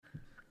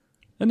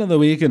Another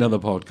week, another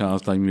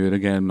podcast. I'm here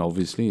again,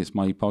 obviously. It's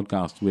my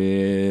podcast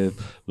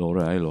with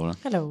Laura. Hi, Laura.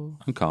 Hello.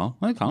 And Carl.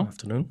 Hi, Carl. Good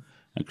afternoon.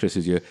 And Chris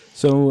is here.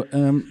 So,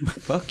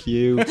 Fuck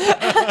you.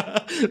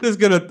 let's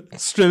get it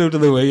straight out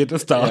of the way at the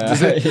start.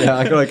 Is it? Yeah,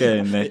 I gotta get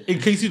in there. In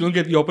case you don't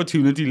get the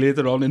opportunity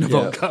later on in the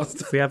podcast.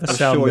 If we ever I'm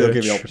sell sure you'll merch,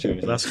 give me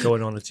opportunity. that's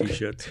going on a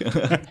t-shirt.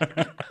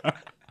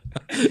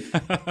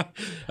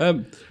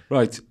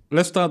 Right,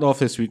 let's start off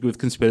this week with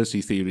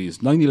conspiracy theories.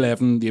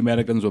 9/11, the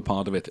Americans were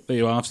part of it. There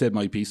you are, I've said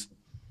my piece.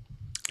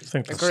 I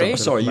think that's Agree. summed it up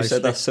Sorry, you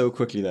said nicely. that so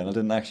quickly then. I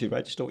didn't actually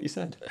register what you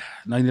said.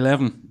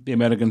 9/11, the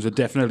Americans were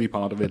definitely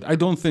part of it. I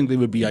don't think they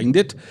were behind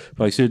it,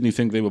 but I certainly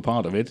think they were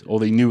part of it, or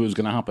they knew it was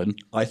going to happen.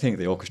 I think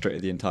they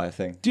orchestrated the entire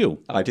thing. Do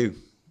you? I do.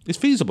 It's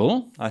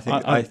feasible. I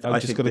think I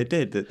think they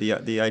did. That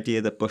the idea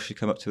that Bush had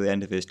come up to the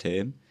end of his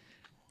term,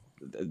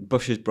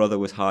 Bush's brother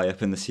was high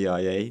up in the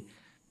CIA,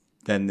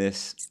 then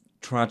this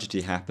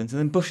tragedy happens, and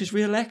then Bush is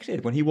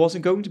re-elected when he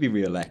wasn't going to be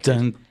re-elected.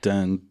 Dun,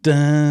 dun,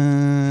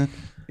 dun.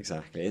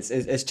 Exactly.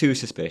 It's too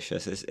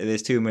suspicious.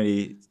 There's too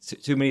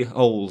many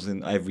holes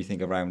in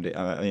everything around it.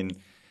 I mean,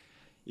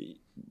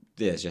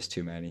 there's just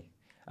too many.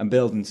 And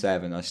Building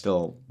 7, I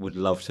still would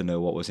love to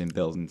know what was in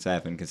Building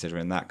 7,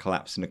 considering that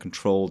collapsed in a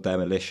controlled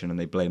demolition, and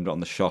they blamed it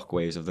on the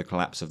shockwaves of the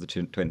collapse of the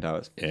Twin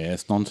Towers. Yeah,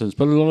 it's nonsense.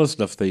 But a lot of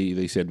stuff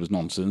they said was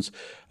nonsense.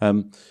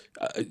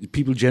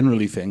 People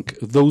generally think,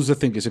 those that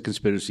think it's a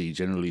conspiracy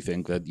generally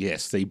think that,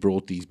 yes, they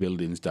brought these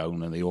buildings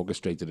down and they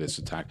orchestrated this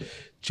attack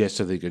just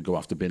so they could go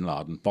after bin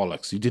Laden.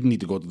 Bollocks. You didn't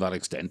need to go to that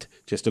extent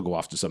just to go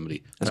after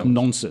somebody. That's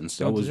nonsense.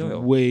 That was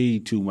way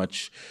too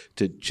much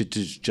to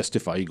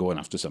justify going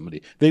after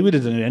somebody. They would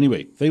have done it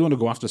anyway. If they want to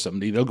go after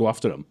somebody, they'll go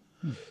after them.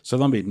 So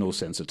that made no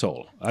sense at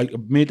all. A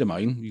mate of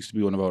mine, used to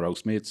be one of our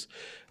housemates,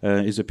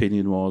 his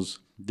opinion was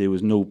there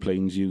was no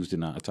planes used in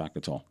that attack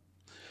at all.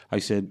 I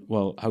said,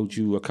 well, how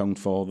do you account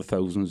for the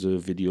thousands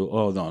of video?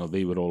 Oh, no,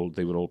 they were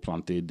all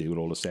planted. They were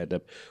all set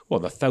up. Well,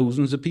 the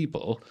thousands of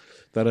people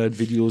that had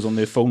videos on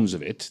their phones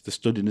of it, that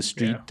stood in the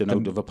street and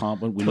out of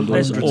apartment windows.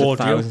 There's Hundreds of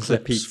audio thousands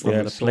of clips people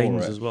from the saw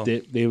planes it. as well.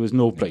 There was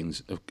no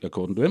planes,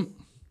 according to him.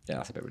 Yeah,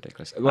 that's a bit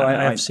ridiculous. I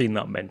have seen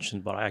that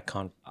mentioned, but I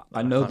can't.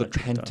 I know the can't attribute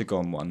that.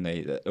 Pentagon one,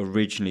 they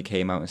originally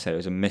came out and said it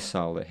was a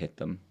missile that hit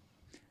them,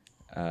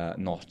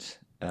 not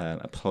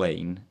a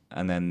plane.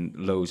 And then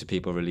loads of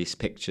people released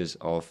pictures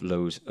of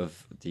loads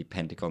of the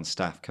Pentagon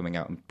staff coming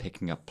out and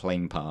picking up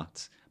plane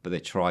parts, but they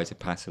tried to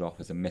pass it off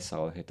as a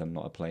missile that hit them,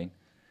 not a plane.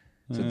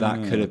 So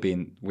that could have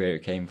been where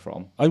it came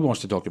from. I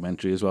watched a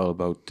documentary as well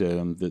about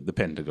the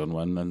Pentagon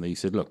one, and they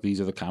said, look, these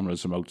are the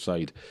cameras from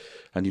outside,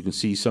 and you can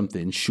see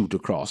something shoot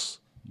across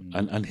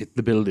and hit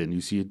the building. You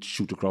see it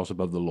shoot across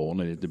above the lawn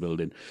and hit the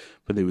building,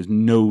 but there was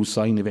no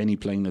sign of any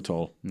plane at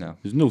all. No.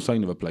 There's no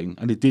sign of a plane,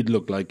 and it did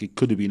look like it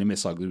could have been a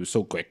missile because it was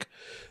so quick.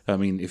 I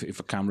mean, if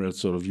a camera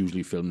sort of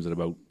usually films at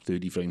about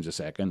 30 frames a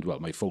second, well,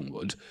 my phone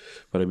would,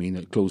 but I mean,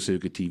 a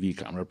closed-circuit TV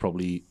camera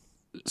probably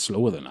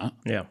slower than that.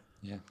 Yeah.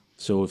 Yeah.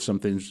 So if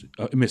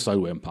a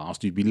missile went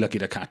past, you'd be lucky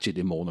to catch it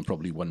in more than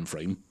probably one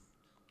frame.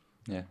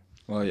 Yeah.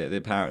 Well, yeah.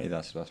 Apparently,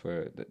 that's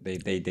where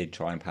they did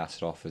try and pass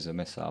it off as a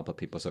missile, but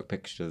people took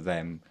pictures of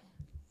them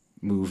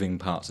moving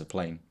parts of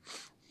plane.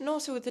 And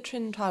also with the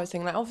Twin Towers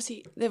thing, like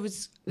obviously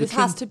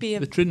has to be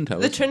The Twin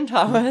Towers. The Twin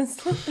Towers.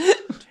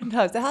 Twin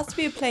Towers. There has to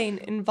be a plane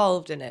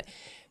involved in it.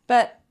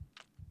 But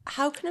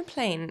how can a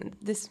plane,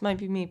 this might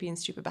be me being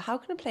stupid, but how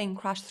can a plane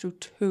crash through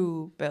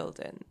two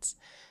buildings?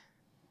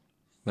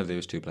 Well, there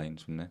was two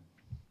planes, wasn't there?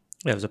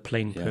 Yeah, there's a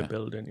plane per Yeah.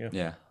 building, yeah.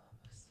 Yeah.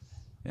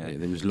 Yeah.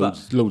 There was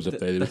loads up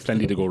there. There was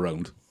plenty to go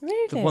round.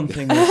 Really? The one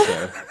thing is,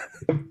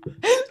 though,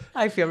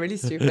 I feel really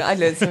stupid. I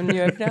learned something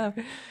new every now.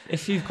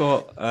 if you've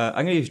got,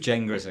 I'm going to use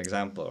Jenga as an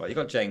example, right? You've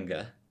got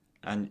Jenga,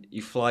 and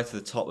you fly to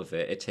the top of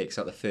it, it takes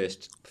out the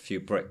first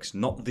few bricks,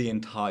 not the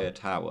entire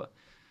tower.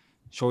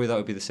 Surely that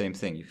would be the same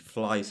thing. You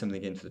fly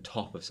something into the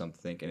top of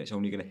something, and it's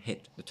only going to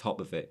hit the top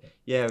of it.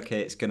 Yeah,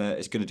 okay, it's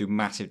gonna do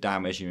massive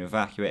damage. You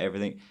evacuate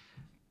everything,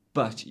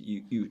 but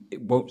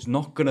it's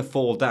not going to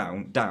fall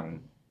down.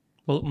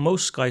 Well,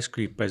 most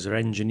skyscrapers are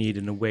engineered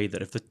in a way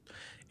that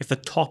if the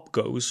top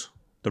goes,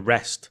 the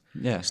rest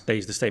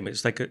stays the same.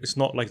 It's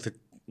not like the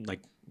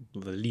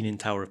Leaning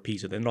Tower of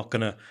Pisa. They're not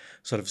gonna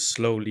sort of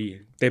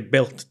slowly. They're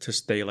built to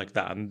stay like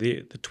that, and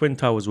the Twin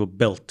Towers were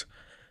built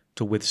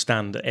to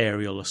withstand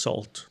aerial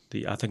assault.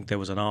 I think there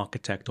was an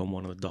architect on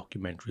one of the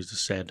documentaries that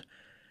said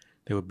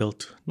they were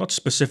built not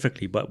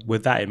specifically, but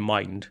with that in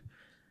mind.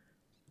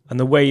 And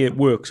the way it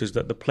works is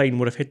that the plane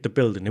would have hit the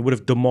building. It would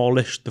have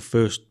demolished the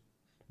first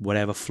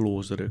whatever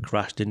floors that it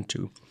crashed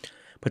into.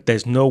 But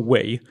there's no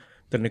way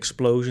that an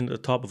explosion at the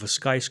top of a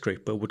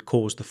skyscraper would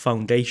cause the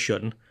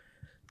foundation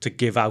to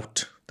give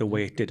out the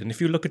way it did. And if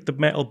you look at the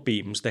metal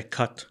beams, they're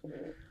cut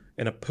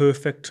in a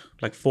perfect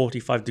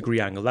 45-degree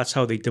angle. That's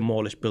how they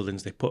demolish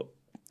buildings. They put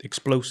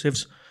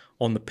explosives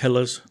on the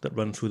pillars that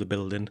run through the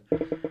building.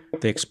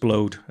 They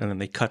explode, and then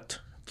they cut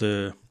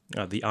the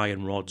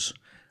iron rods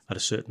at a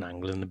certain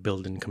angle, and the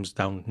building comes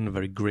down in a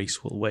very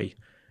graceful way.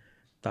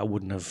 That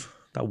wouldn't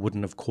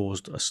have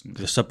caused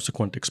the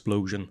subsequent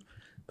explosion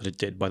that it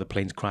did by the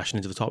planes crashing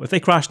into the top. If they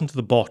crashed into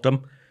the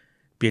bottom,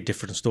 be a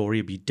different story.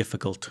 It'd be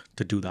difficult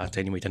to do that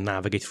anyway, to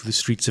navigate through the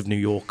streets of New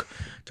York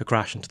to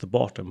crash into the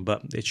bottom.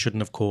 But it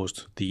shouldn't have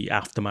caused the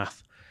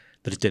aftermath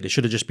that it did. It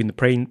should have just been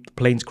the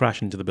planes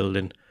crashing into the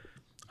building,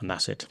 and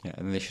that's it. Yeah,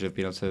 and they should have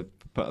been able to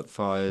put out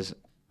fires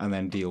and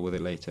then deal with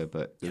it later.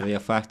 But the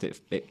fact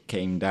it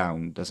came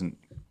down doesn't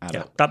add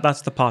up.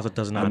 That's the part that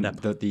doesn't add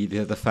up.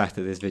 The fact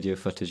that there's video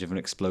footage of an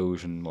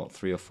explosion,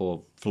 3 or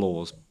 4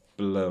 floors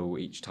below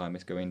each time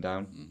it's going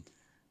down.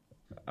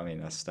 I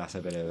mean, that's a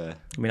bit of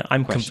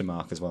a question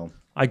mark as well.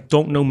 I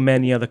don't know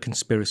many other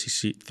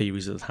conspiracy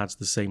theories that has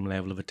the same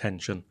level of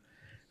attention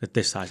that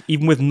this has.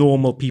 Even with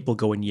normal people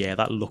going, yeah,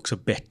 that looks a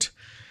bit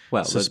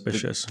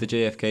suspicious. The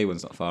JFK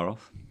one's not far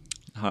off,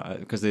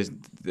 because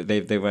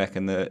they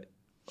reckon that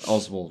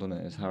Oswald, isn't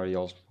it? Is Harry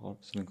Oswald?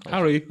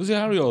 Harry? Was it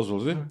Harry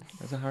Oswald, is it?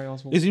 Is it Harry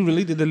Oswald? Is he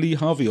related to Lee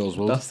Harvey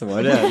Oswald? That's the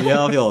one, yeah. Lee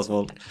Harvey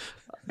Oswald.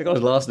 I got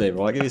his last name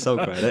right. I'll give you some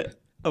credit.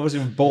 I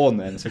wasn't even born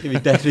then, so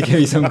definitely give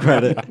me some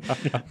credit.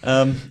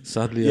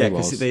 Sadly, I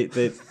was.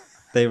 Because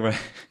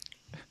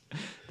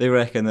they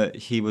reckon that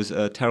he was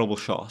a terrible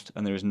shot,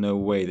 and there is no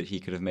way that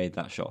he could have made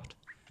that shot.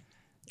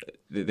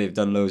 They've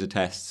done loads of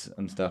tests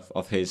and stuff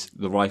of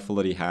the rifle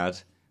that he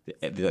had,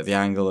 the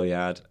angle that he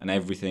had, and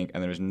everything,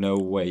 and there is no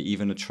way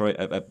even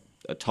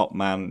a top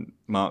man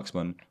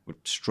marksman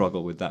would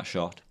struggle with that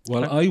shot.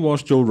 Well, I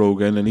watched Joe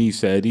Rogan, and he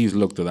said he's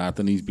looked at that,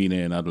 and he's been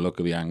in and had a look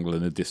at the angle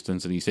and the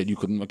distance, and he said you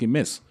couldn't fucking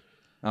miss.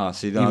 How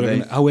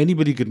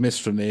anybody could miss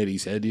from there, he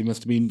said. You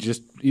must have been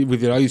just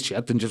with your eyes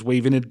shut and just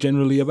waving it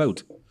generally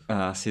about.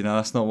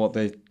 That's not what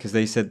because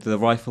they said the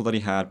rifle that he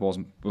had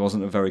wasn't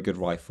a very good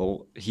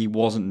rifle. He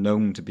wasn't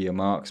known to be a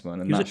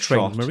marksman, and he was a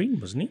trained Marine,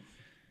 wasn't he?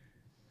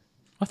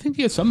 I think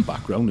he had some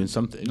background in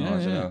something.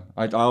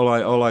 I don't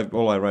know.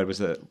 All I read was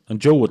that. And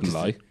Joe wouldn't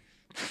lie.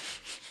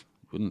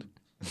 Wouldn't.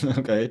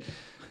 Okay.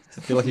 I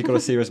feel like you've got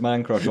a serious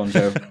man crush on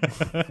Joe.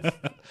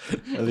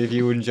 I'll leave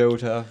you and Joe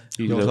to have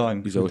your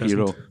time. He's our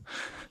hero.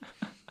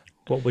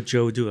 What would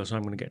Joe do? That's why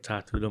I'm going to get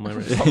tattooed on my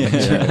wrist.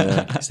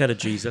 Instead of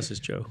Jesus, it's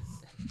Joe.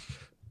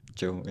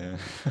 Joe, yeah.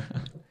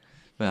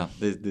 Well,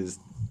 there's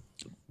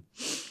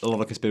a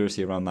lot of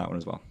conspiracy around that one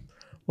as well.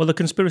 Well, the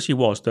conspiracy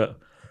was that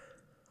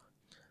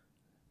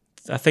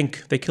I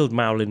think they killed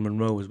Marilyn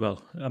Monroe as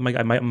well. I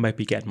might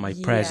be getting my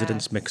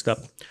presidents mixed up,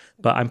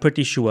 but I'm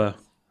pretty sure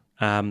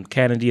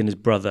Kennedy and his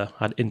brother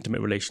had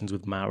intimate relations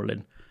with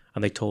Marilyn,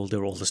 and they told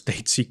her all the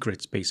state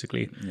secrets,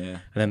 basically. Yeah.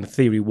 And then the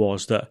theory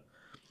was that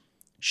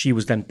she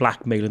was then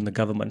blackmailing the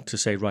government to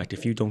say, right,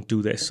 if you don't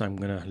do this, I'm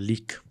going to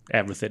leak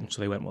everything.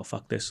 So they went, well,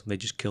 fuck this. And they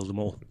just killed them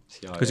all.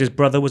 Because his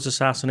brother was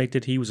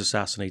assassinated, he was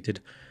assassinated,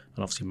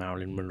 and obviously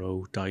Marilyn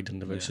Monroe died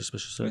under very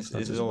suspicious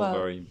circumstances.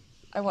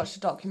 I watched a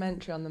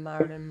documentary on the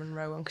Marilyn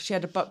Monroe one because she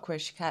had a book where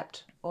she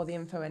kept all the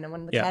info in, and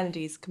when the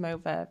Kennedys come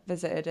over,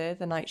 visited her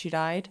the night she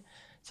died,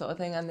 sort of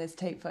thing, and there's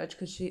tape footage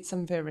because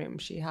some of her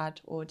rooms she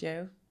had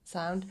audio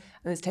sound, and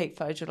there's tape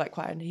footage of like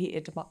quite a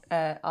heated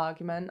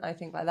argument, I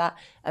think, like that.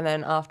 And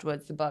then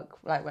afterwards, the book,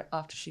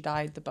 after she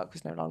died, the book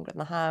was no longer in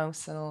the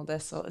house and all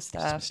this sort of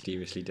stuff. Just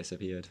mysteriously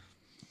disappeared.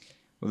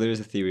 Well, there is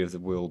a theory of the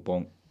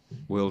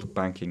World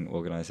Banking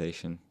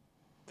Organization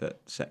that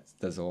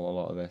does a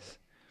lot of this.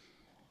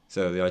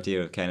 So the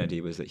idea of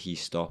Kennedy was that he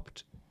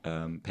stopped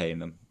paying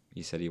them.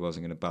 He said he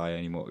wasn't going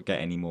to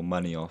get any more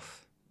money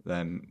off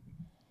them,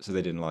 so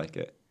they didn't like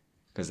it.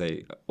 Because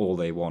all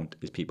they want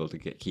is people to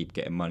keep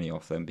getting money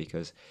off them,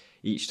 because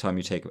each time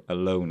you take a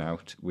loan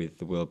out with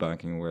the World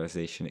Banking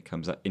Organization, it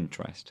comes at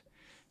interest.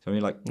 It's only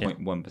like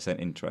 0.1%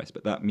 interest.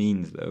 But that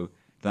means, though,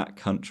 that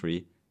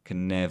country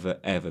can never,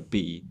 ever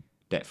be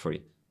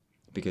debt-free,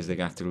 because they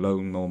have to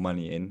loan more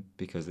money in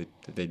because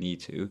they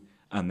need to,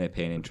 and they're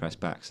paying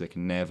interest back. So they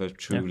can never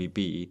truly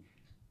be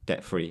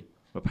debt-free.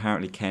 But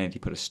apparently Kennedy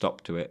put a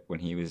stop to it when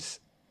he was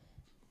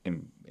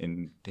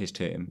in his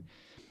term.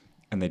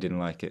 And they didn't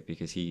like it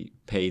because he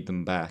paid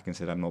them back and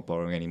said, I'm not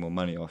borrowing any more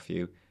money off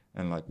you.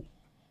 And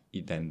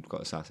he then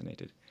got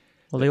assassinated.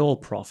 Well, they all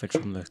profit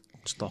from the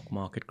stock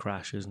market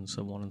crashes and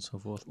so on and so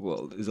forth.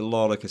 Well, there's a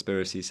lot of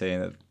conspiracy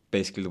saying that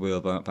basically the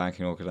World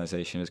Banking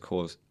Organization has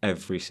caused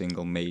every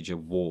single major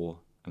war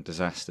and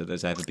disaster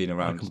that's ever been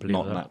around,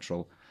 not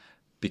natural.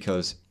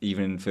 Because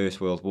even in the First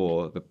World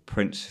War, the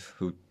prince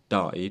who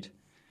died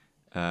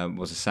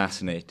was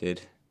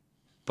assassinated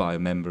by a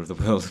member of the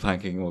World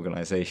Banking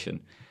Organization.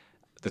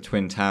 The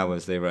Twin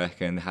Towers, they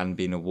reckon, hadn't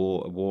been a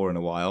war in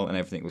a while, and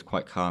everything was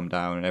quite calmed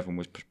down, and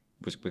everyone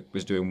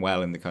was doing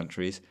well in the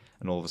countries.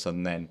 And all of a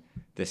sudden, then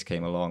this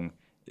came along.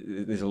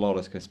 There's a lot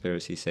of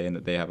conspiracy saying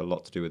that they have a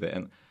lot to do with it,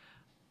 and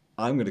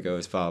I'm going to go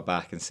as far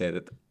back and say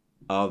that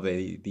are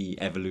they the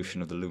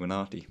evolution of the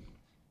Illuminati?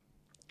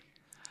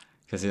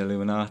 Because the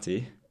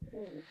Illuminati.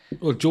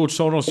 Well, George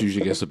Soros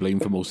usually gets the blame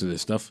for most of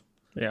this stuff.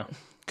 Yeah.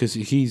 Because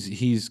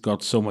he's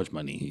got so much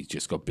money, he's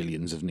just got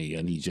billions and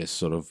he just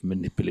sort of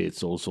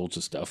manipulates all sorts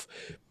of stuff,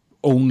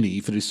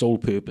 only for his sole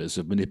purpose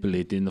of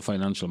manipulating the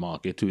financial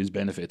market to his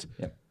benefit.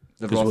 Yeah.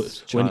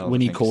 When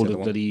he called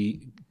it that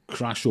he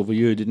crashed over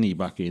here, didn't he,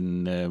 back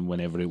in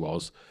whenever it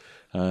was,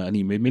 and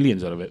he made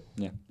millions out of it.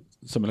 Yeah.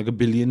 something like $1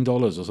 billion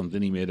or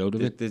something he made out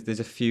of it. There's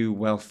a few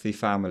wealthy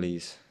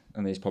families,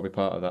 and he's probably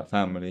part of that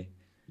family,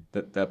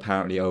 that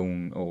apparently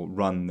own or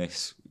run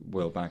this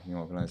World Banking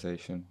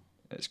Organization.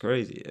 It's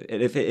crazy.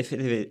 If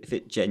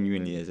it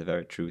genuinely is a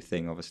very true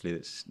thing, obviously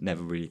that's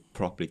never really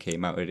properly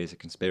came out. It is a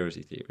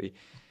conspiracy theory.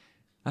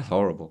 That's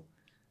horrible.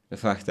 The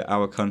fact that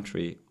our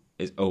country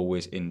is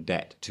always in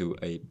debt to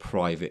a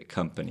private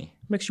company.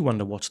 Makes you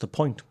wonder what's the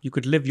point. You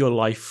could live your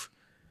life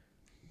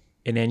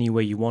in any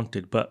way you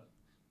wanted, but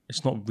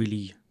it's not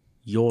really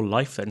your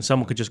life then.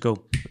 Someone could just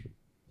go, and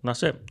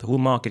that's it. The whole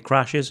market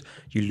crashes.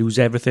 You lose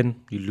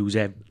everything. You lose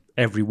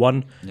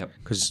everyone. Yep.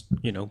 Because,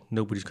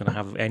 nobody's going to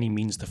have any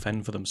means to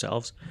fend for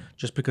themselves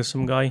just because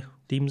some guy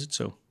deems it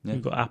so. Yeah.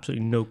 You've got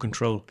absolutely no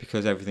control.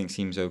 Because everything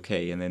seems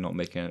okay and they're not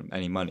making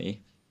any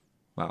money,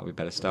 well, we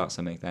better start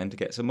something then to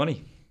get some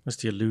money. That's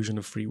the illusion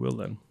of free will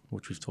then,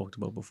 which we've talked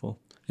about before.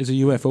 There's a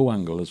UFO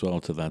angle as well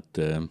to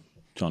that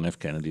John F.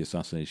 Kennedy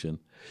assassination,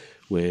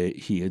 where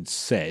he had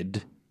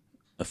said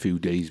a few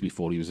days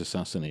before he was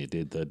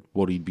assassinated that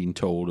what he'd been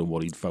told and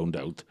what he'd found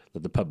out,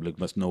 that the public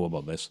must know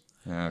about this.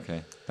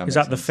 Okay. Is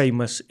that the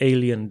famous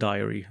alien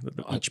diary that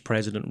each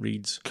president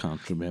reads?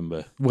 Can't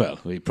remember. Well,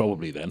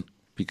 probably then,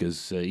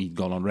 because he'd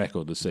gone on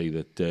record to say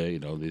that,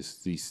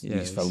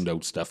 he's found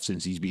out stuff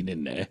since he's been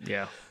in there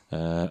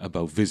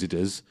about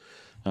visitors.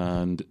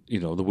 And,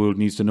 the world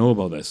needs to know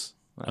about this.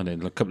 Right. And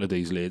then a couple of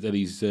days later,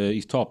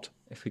 he's topped.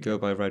 If we go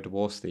by Red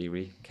Dwarf's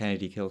theory,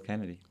 Kennedy killed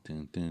Kennedy.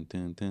 Dun, dun,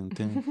 dun, dun,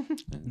 dun.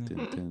 Do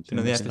you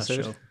know the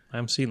episode? I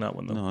haven't seen that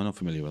one, though. No, I'm not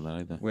familiar with that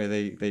either. Where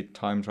they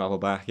time travel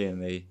back in,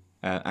 they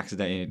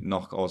accidentally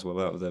knock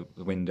Oswald out of the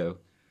window.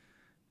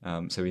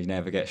 So he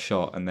never gets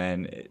shot. And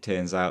then it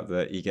turns out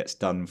that he gets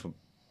done for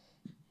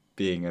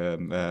being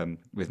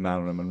with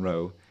Marilyn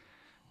Monroe.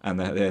 And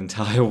the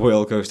entire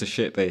world goes to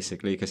shit,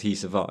 basically, because he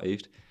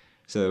survived.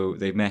 So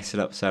they mess it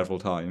up several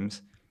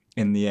times.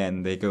 In the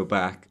end, they go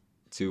back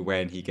to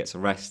when he gets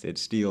arrested,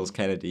 steals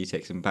Kennedy,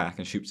 takes him back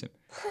and shoots him.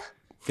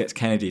 Gets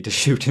Kennedy to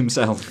shoot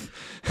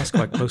himself. That's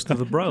quite close to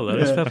the brow, that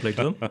is. Fair play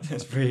to them.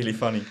 It's really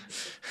funny.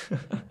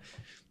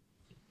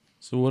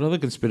 So what other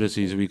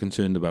conspiracies are we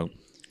concerned about?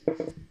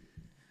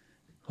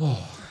 I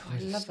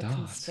love a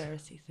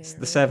conspiracy theory.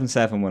 The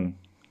 7/7 one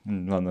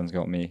in London's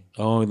got me.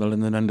 Oh, the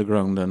London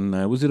Underground.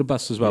 And was it a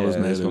bus as well,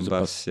 wasn't it? There was a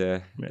bus,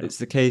 yeah. It's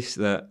the case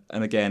that,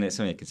 and again,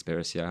 it's only a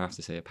conspiracy, I have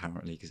to say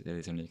apparently, because it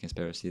is only a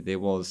conspiracy. There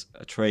was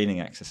a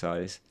training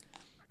exercise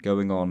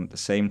going on at the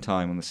same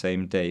time on the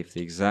same day for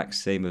the exact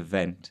same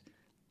event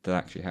that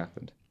actually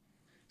happened.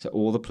 So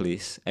all the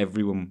police,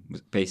 everyone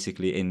was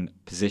basically in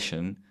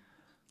position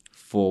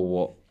for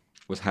what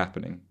was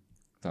happening.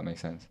 If that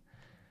makes sense.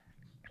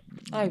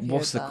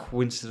 What's the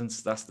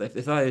coincidence?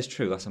 If that is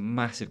true, that's a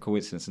massive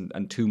coincidence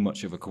and too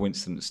much of a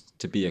coincidence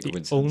to be a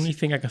coincidence. The only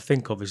thing I can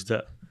think of is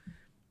that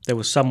there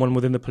was someone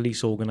within the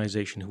police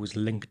organisation who was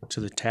linked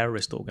to the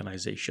terrorist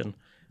organisation,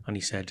 and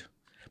he said,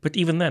 "But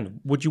even then,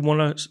 would you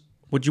want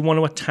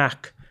to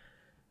attack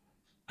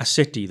a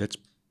city that's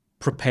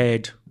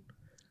prepared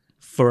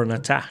for an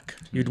attack?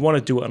 You'd want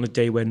to do it on a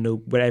day where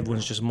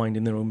everyone's just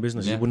minding their own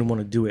business. You wouldn't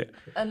want to do it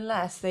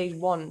unless they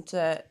want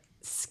to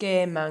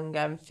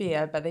scaremonger and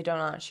fear, but they don't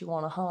actually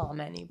want to harm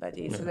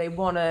anybody. So they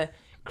want to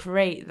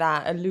create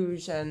that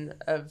illusion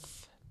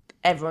of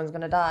everyone's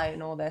going to die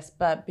and all this,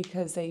 but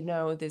because they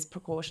know there's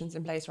precautions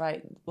in place,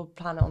 right, we'll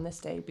plan it on this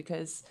day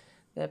because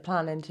they're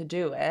planning to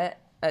do it,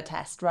 a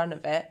test run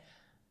of it,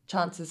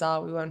 chances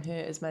are we won't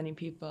hurt as many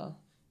people.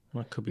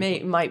 That could be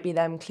It might be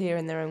them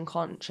clearing their own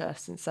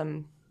conscience in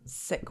some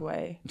sick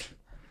way.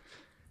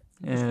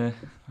 Yeah,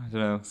 I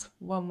don't know. It's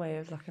one way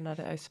of looking at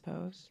it, I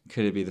suppose.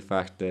 Could it be the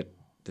fact that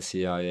the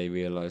CIA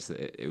realised that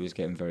it was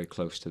getting very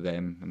close to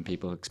them and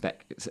people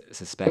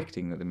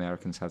suspecting that the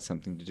Americans had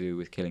something to do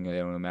with killing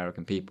their own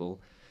American people?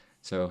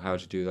 So how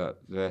to do that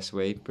the best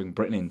way? Bring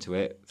Britain into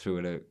it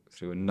through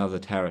another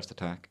terrorist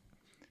attack.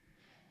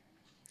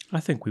 I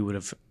think we would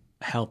have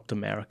helped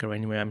America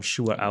anyway. I'm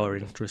sure our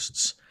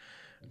interests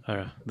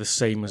are the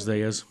same as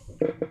theirs.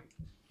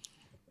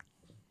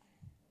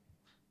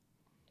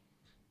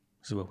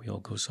 This is where we all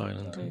go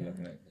silent.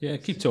 Yeah,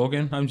 keep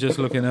talking. I'm just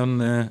looking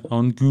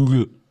on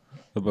Google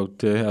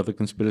about other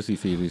conspiracy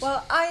theories.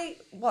 Well, I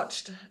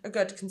watched a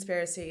good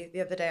conspiracy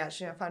the other day,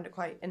 actually. I found it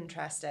quite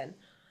interesting.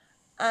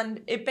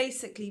 And it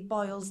basically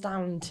boils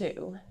down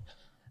to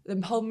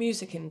the whole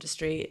music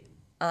industry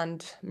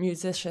and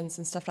musicians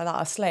and stuff like that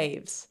are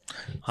slaves.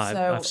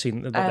 I've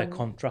seen their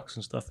contracts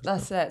and stuff.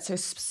 That's it. So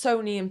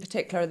Sony in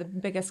particular are the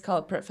biggest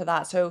culprit for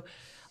that. So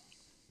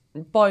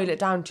boil it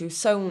down to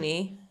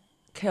Sony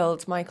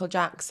killed Michael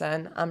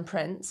Jackson and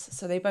Prince.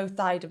 So they both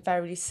died of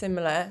very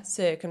similar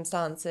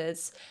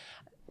circumstances,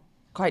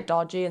 quite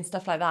dodgy and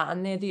stuff like that.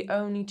 And they're the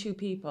only two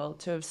people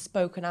to have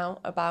spoken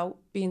out about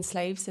being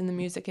slaves in the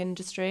music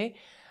industry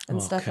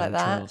and stuff like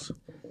that.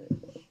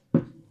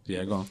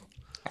 Yeah, go on.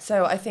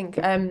 So I think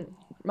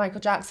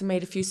Michael Jackson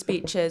made a few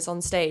speeches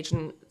on stage,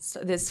 and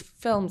there's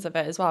films of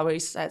it as well where he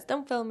says,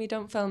 don't film me.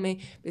 But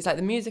he's like,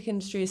 the music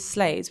industry is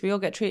slaves. We all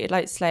get treated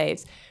like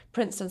slaves.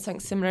 Prince done something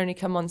similar, and he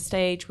come on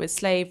stage with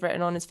slave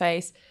written on his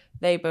face.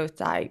 They both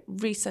died.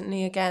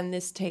 Recently, again,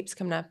 this tape's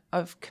coming up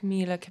of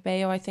Camila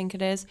Cabello, I think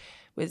it is,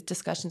 with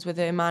discussions with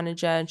her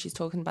manager, and she's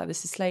talking about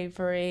this is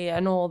slavery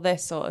and all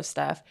this sort of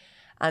stuff.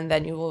 And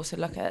then you also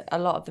look at a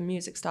lot of the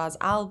music stars'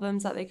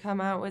 albums that they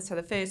come out with. So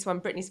the first one,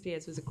 Britney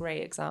Spears, was a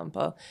great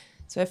example.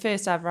 So her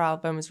first ever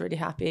album was really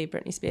happy,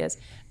 Britney Spears.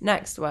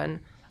 Next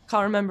one, I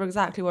can't remember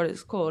exactly what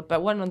it's called,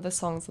 but one of the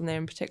songs on there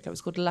in particular was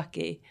called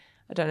Lucky.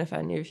 I don't know if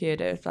any of you heard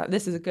it. Like,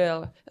 this is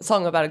a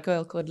song about a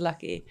girl called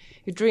Lucky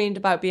who dreamed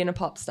about being a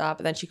pop star,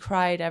 but then she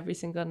cried every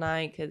single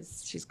night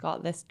because she's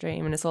got this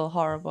dream and it's all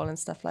horrible and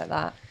stuff like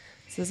that.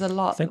 So there's a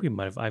lot. I think I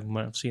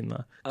might have seen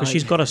that. Because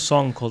she's got a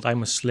song called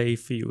I'm a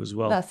Slave for You as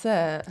well. That's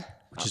it.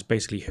 Which is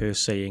basically her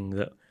saying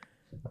that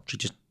she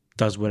just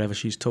does whatever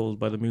she's told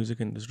by the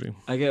music industry.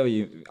 I get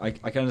what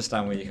I can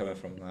understand where you're coming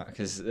from that,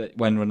 because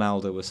when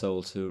Ronaldo was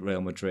sold to Real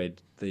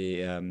Madrid, the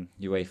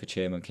UEFA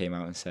chairman came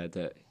out and said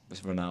that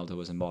Ronaldo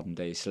was a modern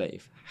day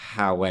slave.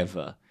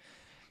 However,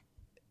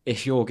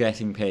 if you're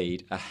getting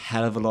paid a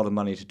hell of a lot of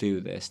money to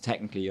do this,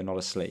 technically you're not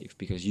a slave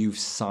because you've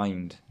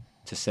signed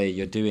to say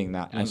you're doing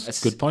that.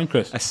 That's a good point,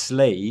 Chris. A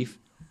slave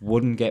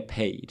wouldn't get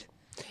paid.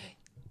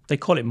 They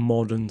call it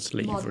modern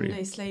slavery. Modern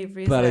day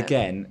slavery, But isn't it?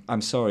 again,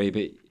 I'm sorry,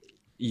 but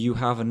you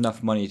have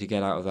enough money to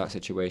get out of that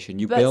situation.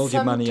 You build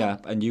your money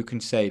up and you can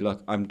say,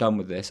 look, I'm done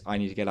with this. I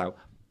need to get out.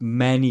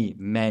 Many,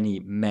 many,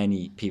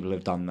 many people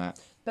have done that.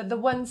 But the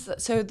ones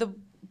so the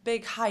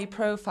big high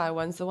profile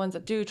ones, the ones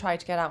that do try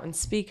to get out and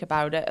speak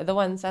about it, are the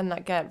ones then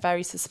that get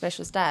very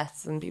suspicious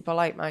deaths, and people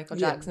like Michael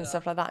Jackson and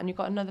stuff like that. And you've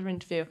got another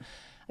interview,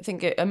 I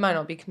think it might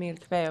not be Camila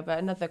Cabello, but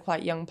another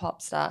quite young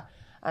pop star,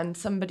 and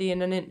somebody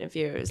in an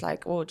interview, it was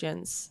like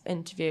audience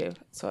interview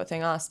sort of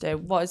thing, asked her,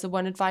 what is the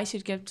one advice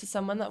you'd give to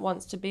someone that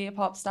wants to be a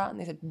pop star? And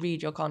they said,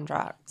 read your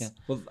contracts. Yeah.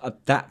 Well,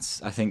 that's,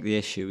 I think, the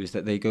issue, is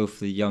that they go for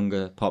the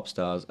younger pop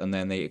stars and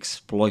then they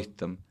exploit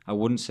them. I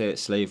wouldn't say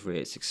it's slavery,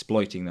 it's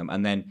exploiting them.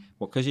 And then,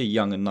 well, because you're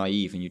young and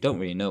naive and you don't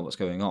really know what's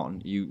going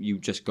on, you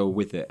just go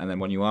with it. And then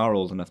when you are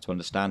old enough to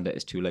understand it,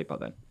 it's too late by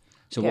then.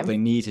 So what they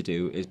need to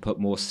do is put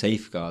more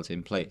safeguards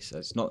in place.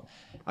 It's not,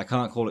 I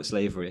can't call it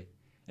slavery.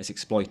 It's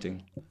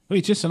exploiting. Well,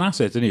 it's just an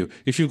asset, isn't it?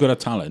 If you've got a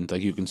talent,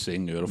 like you can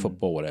sing or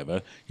football,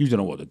 whatever, you don't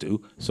know what to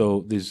do.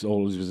 So there's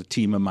always a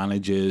team of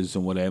managers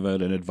and whatever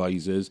and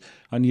advisors,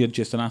 and you're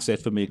just an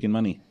asset for making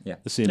money. Yeah.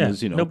 The same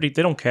as, they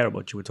don't care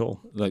about you at all.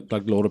 Like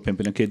Laura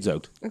pimping her kids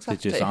out. Exactly.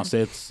 They're just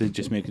assets. They're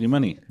just making you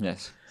money.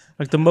 Yes.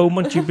 Like the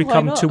moment you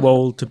become not? too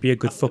old to be a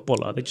good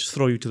footballer, they just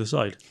throw you to the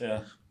side.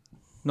 Yeah.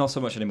 Not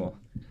so much anymore.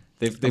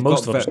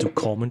 Most of us do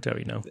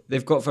commentary now.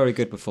 They've got very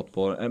good with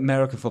football.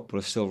 American football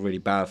is still really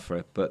bad for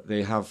it, but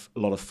they have a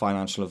lot of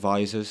financial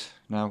advisors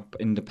now,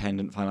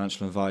 independent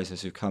financial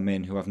advisors who come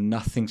in who have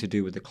nothing to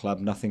do with the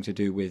club, nothing to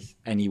do with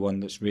anyone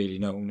that's really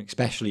known,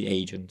 especially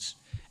agents.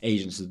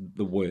 Agents are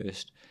the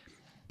worst.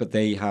 But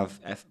they have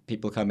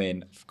people come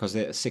in, because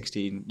they're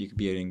 16, you could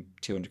be earning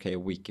 200k a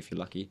week if you're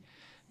lucky.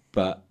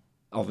 But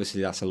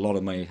obviously that's a lot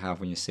of money to have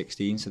when you're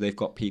 16, so they've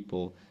got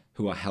people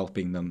who are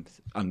helping them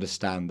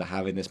understand that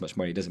having this much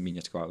money doesn't mean you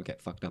have to go out and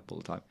get fucked up all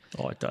the time.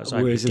 Oh, it does.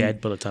 I'd be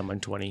dead by the time I'm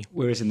 20.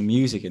 Whereas in the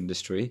music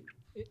industry,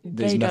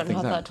 there's they don't nothing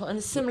have there. that. And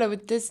it's similar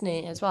with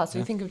Disney as well. So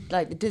you think of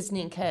like the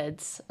Disney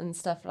kids and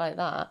stuff like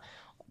that.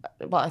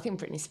 Well, I think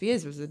Britney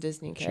Spears was a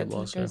Disney kid.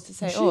 was, It goes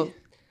yeah. to say,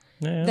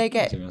 Yeah. they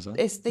get Something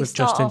like they With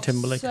start Justin off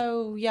Timberlake.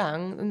 so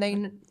young and they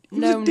was a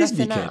know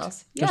Disney nothing kid?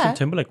 else. Justin Yeah,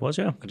 Timberlake was,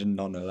 yeah. I did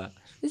not know that.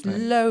 there's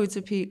loads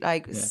of people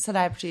like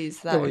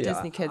celebrities that Yeah, well, are yeah,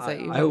 Disney kids that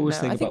you I wouldn't always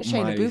know. think I think about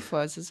Shayna my- Booth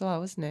was as well,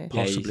 wasn't he?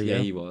 Possibly, yeah,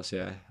 yeah. he was,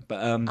 yeah. But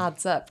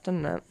Adds up,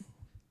 doesn't it?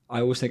 I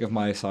always think of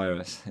Miley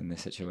Cyrus in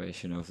this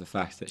situation, of the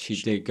fact that she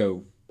did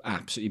go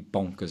absolutely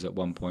bonkers at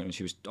one point and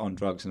she was on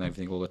drugs and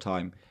everything all the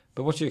time.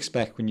 But what do you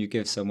expect when you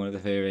give someone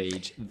of her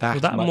age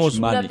that that much was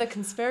money? Another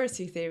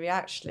conspiracy theory,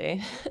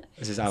 actually.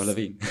 This is Avril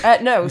Lavigne.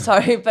 No,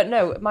 sorry, but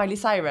no, Miley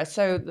Cyrus.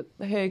 So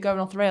her going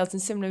off the rails,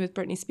 and similar with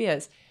Britney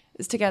Spears,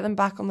 is to get them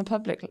back on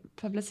the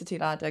publicity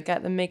ladder,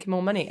 get them making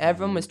more money.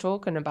 Everyone was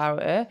talking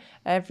about her.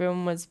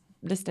 Everyone was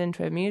listening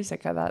to her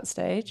music at that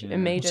stage. It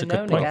made That's her a good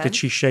known point. again. Did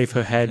she shave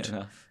her head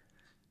Enough.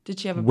 Did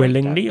she have a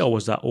willingly, breakdown? or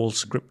was that all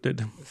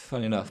scripted?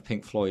 Funny enough,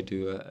 Pink Floyd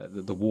do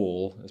The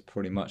Wall is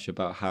pretty much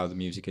about how the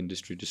music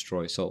industry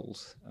destroys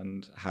souls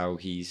and how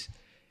he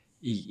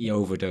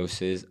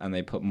overdoses and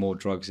they put more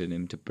drugs in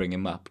him to bring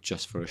him up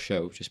just for a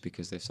show, just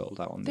because they've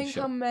sold out on this Think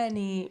show. how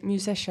many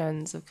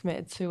musicians have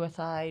committed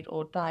suicide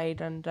or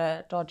died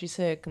under dodgy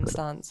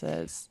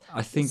circumstances.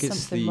 I think There's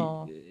it's something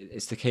more.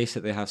 it's the case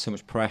that they have so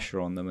much pressure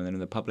on them, and then in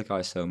the public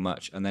eye so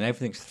much, and then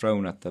everything's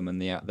thrown at them,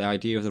 and the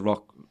idea of the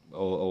rock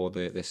or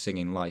the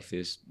singing life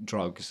is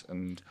drugs.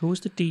 And Who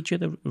was the DJ?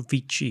 The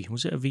Avicii.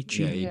 Was it Avicii?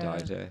 yeah, he Yeah.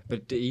 died.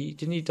 But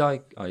didn't he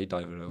die? Oh, he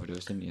died of an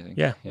overdose, didn't he? I think?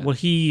 Yeah. Well,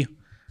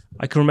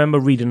 I can remember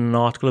reading an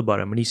article about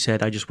him, and he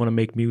said, "I just want to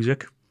make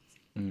music,"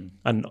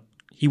 and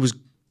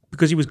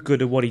because he was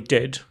good at what he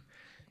did,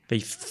 They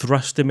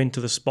thrust him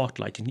into the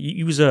spotlight, and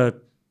he was a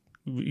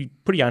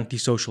pretty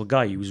antisocial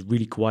guy. He was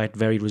really quiet,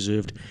 very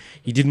reserved.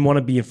 He didn't want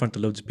to be in front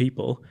of loads of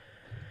people.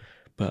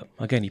 But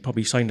again, he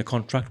probably signed a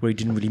contract where he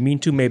didn't really mean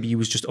to. Maybe he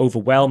was just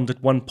overwhelmed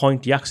at one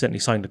point. He accidentally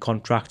signed a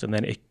contract and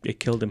then it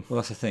killed him. Well,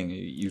 that's the thing.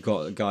 You've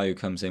got a guy who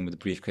comes in with a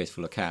briefcase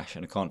full of cash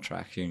and a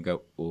contract. You can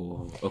go,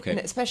 oh, okay. And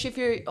especially if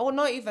you're, or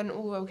not even,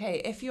 oh, okay.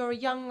 If you're a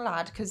young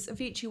lad, because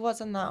Avicii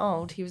wasn't that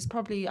old. He was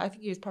probably, I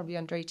think he was probably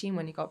under 18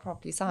 when he got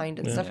properly signed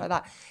and stuff like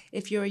that.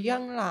 If you're a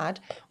young lad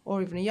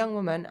or even a young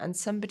woman and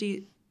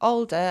somebody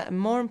older and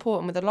more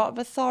important with a lot of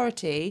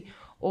authority,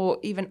 or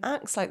even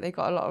acts like they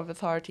got a lot of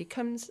authority,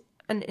 comes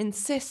and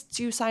insists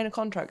you sign a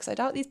contract, because I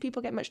doubt these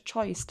people get much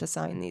choice to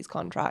sign these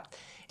contracts.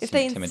 If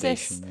they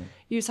insist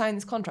you sign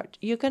this contract,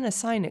 you're going to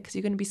sign it because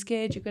you're going to be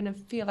scared. You're going to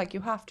feel like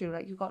you have to,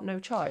 like you've got no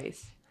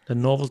choice. The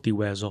novelty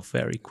wears off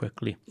very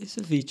quickly. Is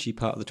Avicii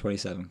part of the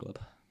 27 Club?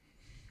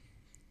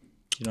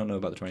 Do you not know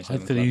about the 27 I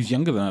Club? thought he was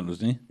younger than that,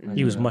 wasn't he?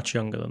 He was much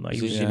younger than that.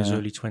 He was in his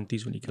early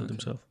 20s when he killed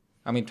himself.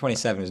 I mean,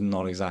 27 is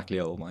not exactly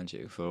old, mind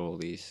you, for all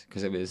these,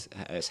 because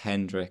it's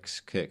Hendrix,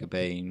 Kurt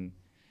Cobain,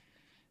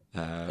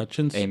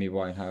 Hutchins? Amy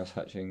Winehouse,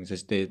 Hutchins.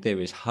 There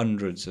is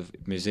hundreds of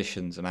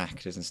musicians and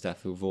actors and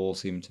stuff who've all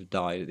seemed to have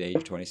died at the age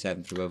of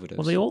 27 through overdose.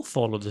 Well, they all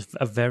followed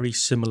a very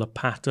similar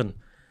pattern.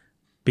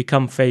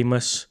 Become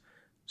famous,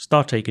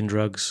 start taking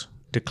drugs,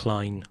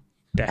 decline,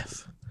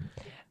 death.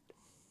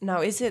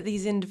 Now, is it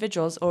these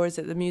individuals or is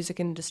it the music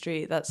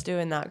industry that's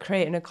doing that,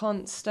 creating a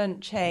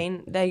constant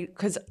chain?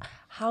 Because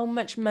how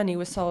much money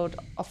was sold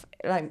off,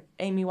 like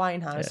Amy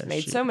Winehouse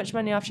made so much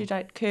money after she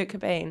died, Kurt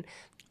Cobain.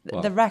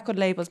 Well, the record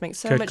labels make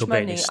so much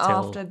money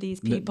after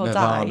these people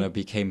die. Nirvana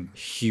became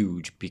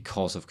huge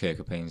because of Kurt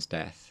Cobain's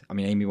death. I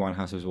mean, Amy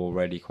Winehouse was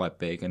already quite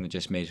big, and it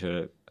just made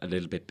her a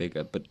little bit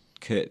bigger. But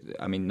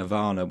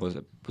Nirvana was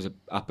an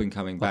up and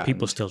coming band.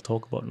 People still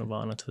talk about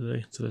Nirvana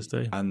to this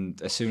day. And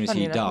as soon as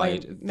he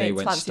died, they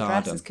went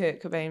stardom. Fancy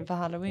Kurt Cobain for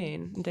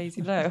Halloween and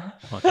Daisy Lowe.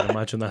 I can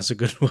imagine that's a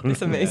good one.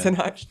 It's amazing,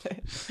 actually.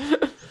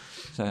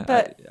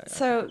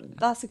 So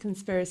that's a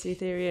conspiracy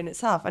theory in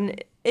itself,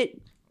 and it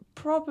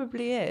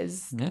probably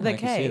is the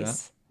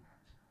case.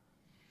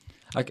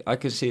 I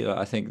could see that.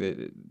 I think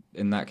that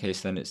in that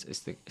case, then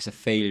it's a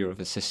failure of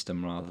the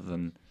system rather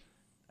than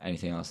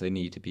anything else. They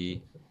need to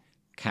be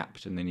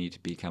capped, and they need to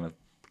be kind of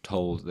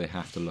told they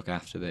have to look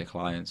after their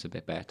clients a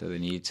bit better. They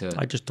need to.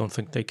 I just don't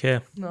think they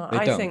care. No,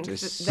 I think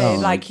they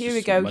like, here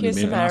we go,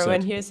 here's some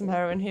heroin, here's some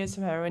heroin, here's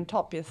some heroin,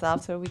 top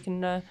yourself so we can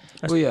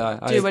do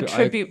a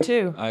tribute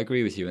too. I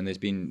agree with you, and there's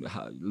been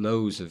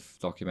loads of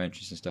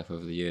documentaries and stuff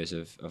over the years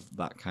of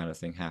that kind of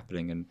thing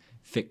happening, and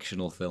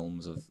fictional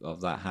films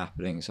of that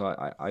happening. So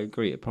I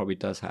agree, it probably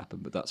does happen,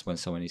 but that's when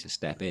someone needs to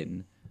step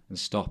in and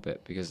stop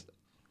it, because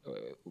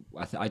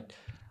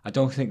I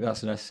don't think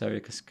that's a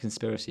necessary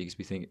conspiracy,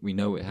 because we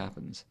know it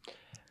happens.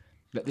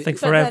 I think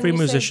for every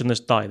musician that's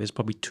died, there's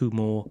probably two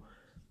more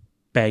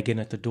begging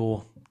at the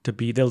door to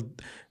be.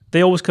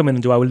 They always come in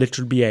and do, I will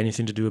literally be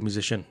anything to do with a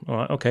musician. All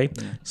right, okay,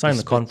 sign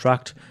the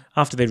contract.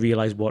 After they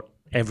realise what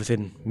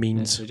everything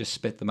means, they just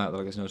spit them out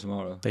like there's no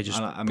tomorrow. They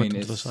just put them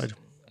to the side.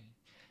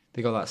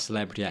 They got that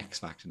Celebrity X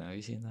Factor now. Have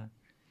you seen that?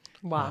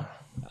 Wow.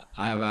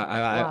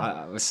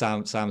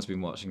 Sam's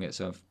been watching it,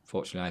 so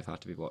unfortunately I've had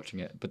to be watching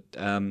it. But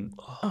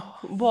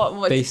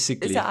what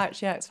basically, is that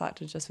actually X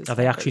Factor? Just with are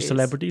they actually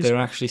celebrities? They're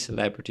actually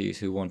celebrities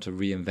who want to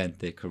reinvent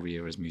their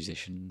career as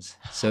musicians.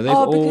 So they've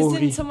because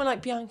didn't someone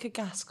like Bianca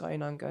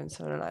Gascoigne on going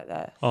something like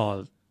that?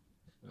 Oh,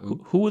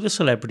 who are the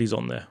celebrities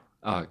on there?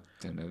 I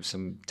don't know,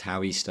 some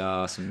Towie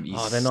star, some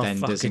they're not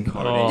EastEnders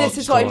and This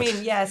is what I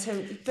mean, yeah. So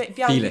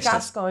Bianca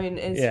Gascoigne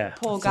is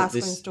Paul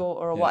Gascoigne's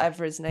daughter or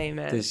whatever his name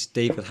is. There's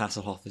David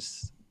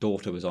Hasselhoff's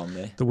daughter was on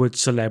there. The word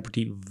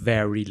celebrity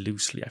very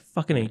loosely. I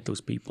fucking hate those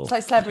people. It's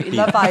like Celebrity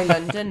Love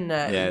Island, isn't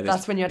it? Yeah,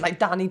 that's when you had like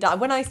Danny Dyer.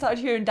 When I started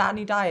hearing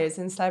Danny Dyer's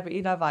in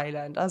Celebrity Love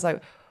Island, I was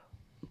like,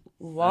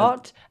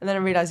 what? And then I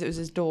realised it was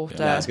his daughter.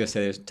 Yeah, I was going to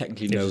say there's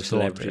technically no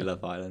Celebrity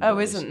Love Island. Oh,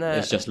 isn't there?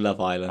 It's just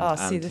Love Island,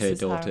 and her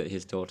daughter.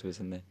 His daughter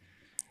was in there.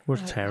 We're a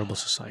terrible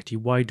society.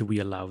 Why do we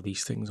allow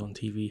these things on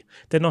TV?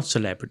 They're not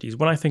celebrities.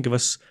 When I think of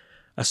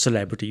a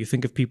celebrity, you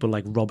think of people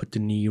like Robert De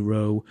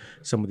Niro,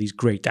 some of these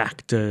great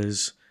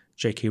actors,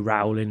 J.K.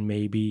 Rowling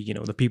maybe,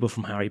 the people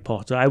from Harry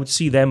Potter. I would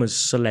see them as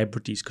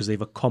celebrities because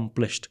they've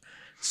accomplished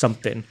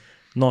something,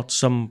 not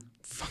some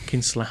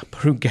fucking slapper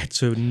who gets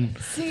her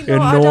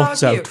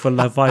noughts out for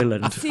Love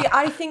Island. See,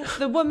 I think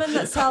the woman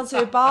that sells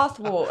her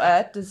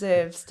bathwater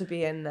deserves to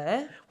be in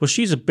there. Well,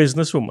 she's a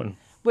businesswoman.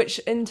 Which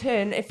in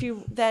turn, if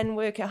you then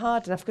work it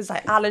hard enough, because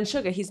like Alan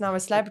Sugar, he's now a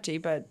celebrity,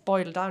 but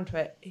boiled down to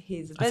it,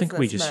 he's a businessman. I think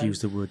we just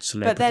use the word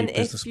celebrity. But then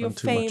if you're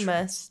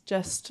famous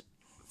just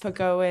for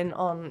going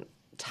on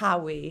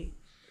Towie,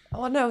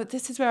 oh no,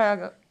 this is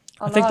where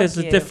I think there's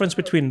a difference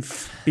between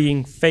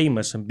being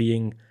famous and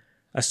being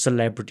a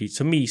celebrity.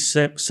 To me,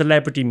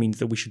 celebrity means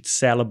that we should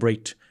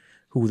celebrate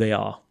who they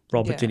are.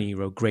 Robert De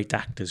Niro, great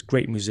actors,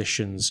 great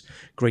musicians,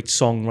 great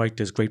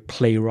songwriters, great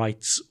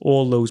playwrights,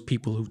 all those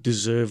people who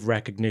deserve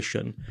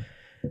recognition.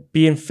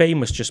 being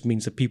famous just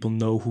means that people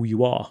know who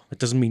you are. It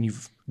doesn't mean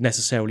you've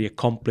necessarily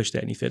accomplished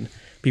anything.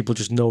 People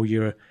just know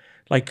you're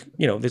like,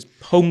 there's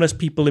homeless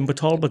people in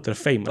Talbot that are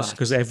famous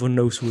because everyone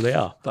knows who they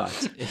are.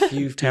 But if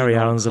you've Terry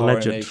Allen's a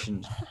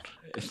legend.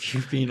 If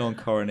you've been on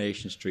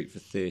Coronation Street for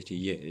 30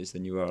 years,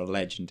 then you are a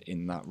legend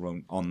in that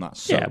room, on that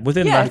show. Yeah,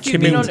 within that community. If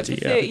you've been on it for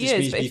 30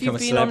 years, but if you've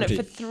been on it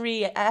for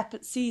 3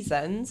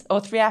 seasons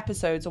or 3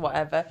 episodes or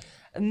whatever,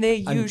 and they're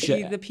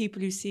usually the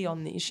people you see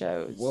on these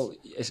shows. Well,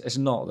 it's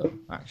not, though,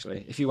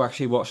 actually. If you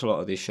actually watch a lot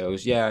of these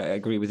shows, I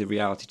agree with the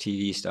reality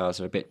TV stars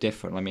are a bit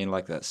different. I mean,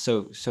 like that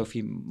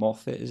Sophie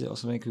Moffat, is it, or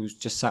something, who's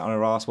just sat on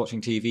her ass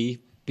watching TV?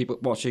 People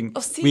watching,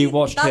 we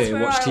watched her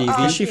watch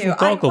TV. Is she from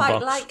Gogglebox? I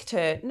quite liked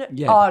her. No,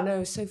 yeah. Oh,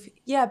 no, Sophie.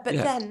 Yeah,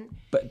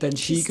 but then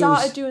she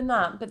started doing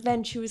that, but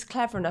then she was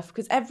clever enough,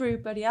 because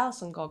everybody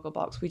else on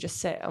Gogglebox, we just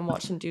sit and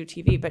watch them do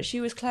TV, but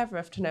she was clever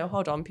enough to know,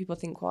 hold on, people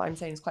think what I'm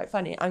saying is quite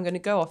funny. I'm going to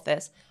go off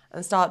this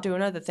and start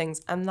doing other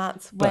things. And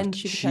that's when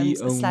she becomes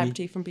a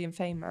celebrity from being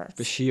famous.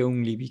 But she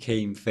only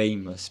became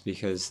famous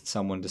because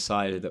someone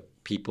decided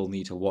that people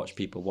need to watch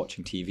people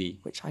watching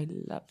TV. Which I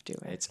love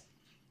doing.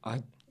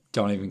 I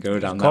don't even go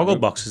down that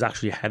route. Gogglebox is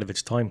actually ahead of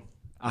its time.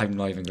 I'm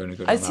not even going to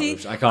go down that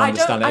route. I can't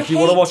understand it. If I you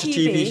want to watch hate a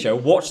TV show,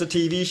 watch the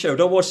TV show.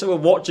 Don't watch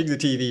someone watching the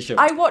TV show.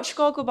 I watch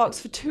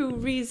Gogglebox for 2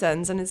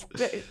 reasons, and it's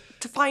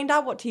to find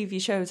out what TV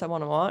shows I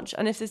want to watch.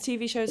 And if there's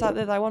TV shows out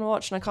there that I want to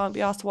watch and I can't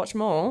be asked to watch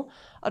them all,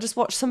 I'll just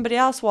watch somebody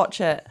else watch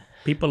it.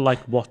 People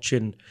like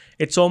watching.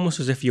 It's almost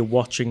as if you're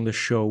watching the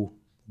show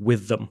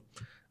with them,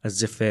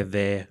 as if they're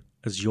there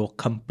as your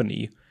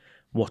company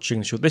watching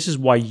the show. This is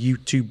why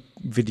YouTube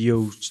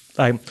videos,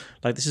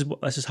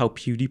 this is how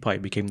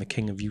PewDiePie became the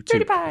king of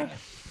YouTube. PewDiePie.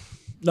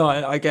 No,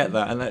 I get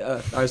that, and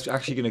I was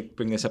actually going to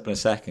bring this up in a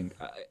second.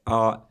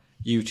 Are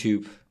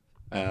YouTube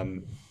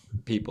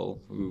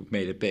people who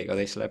made it big, are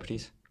they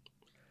celebrities?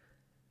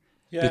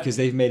 Yeah. Because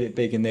they've made it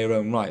big in their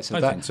own right. So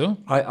I think so.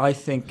 I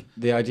think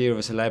the idea of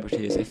a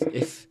celebrity is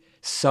if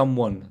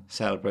someone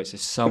celebrates,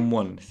 if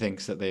someone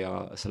thinks that they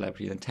are a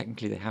celebrity, then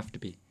technically they have to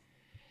be.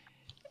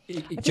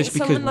 Just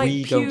because someone like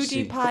we don't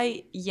see.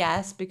 PewDiePie,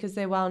 yes, because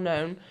they're well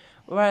known.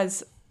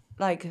 Whereas,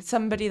 like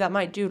somebody that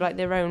might do like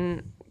their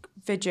own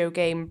video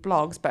game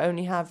blogs, but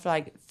only have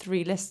like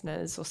 3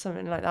 listeners or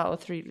something like that, or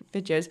 3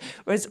 videos.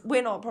 Whereas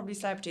we're not probably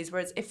celebrities.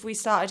 Whereas if we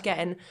started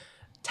getting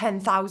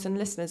 10,000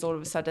 listeners all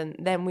of a sudden,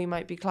 then we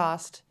might be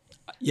classed.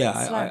 Yeah,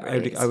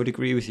 I would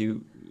agree with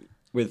you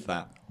with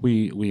that.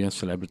 We are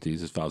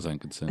celebrities as far as I'm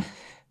concerned.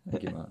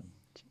 Thank you, man.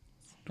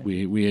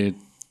 We're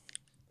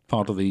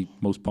part of the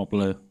most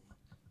popular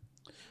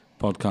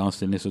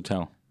podcast in this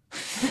hotel.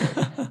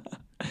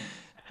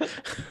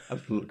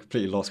 I've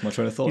completely lost my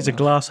train of thought. He's a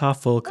glass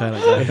half full kind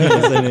of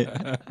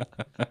guy.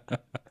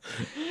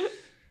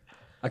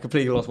 I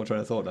completely lost my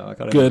train of thought now.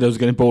 Good, I was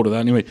getting bored of that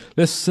anyway.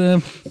 Let's. I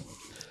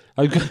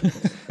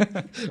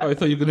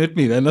thought you were going to hit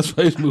me then. That's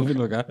why I was moving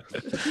like that.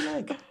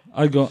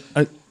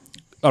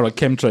 All right,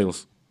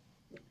 chemtrails.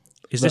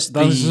 This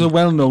is a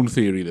well-known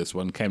theory, this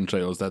one,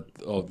 chemtrails, that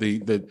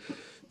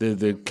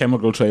the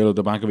chemical trail at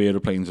the back of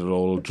aeroplanes are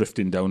all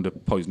drifting down to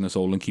poison us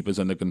all and keep us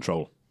under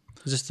control.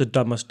 Is this to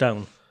dumb us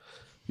down?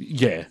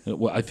 Yeah,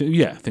 well, I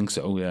think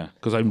so. Yeah,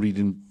 because I'm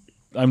reading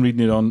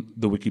it on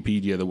the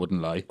Wikipedia that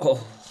wouldn't lie.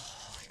 Oh,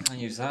 I can't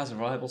use that as a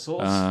reliable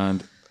source.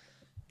 And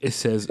it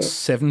says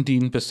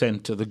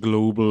 17% of the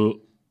global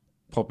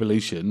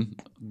population,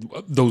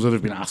 those that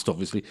have been asked,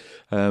 obviously,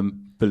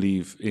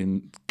 believe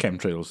in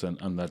chemtrails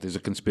and that there's a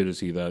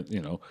conspiracy that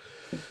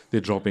they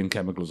drop in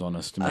chemicals on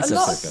us to make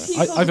us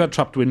sicker. I've had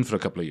trapped wind for a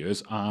couple of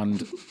years,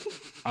 and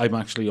I'm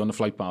actually on a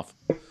flight path,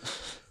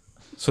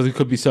 so there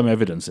could be some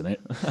evidence in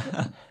it.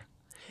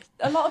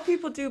 A lot of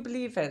people do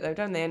believe it, though,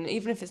 don't they? And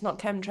even if it's not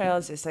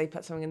chemtrails, if they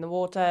put something in the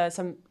water,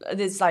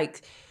 there's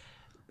like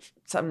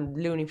some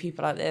loony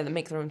people out there that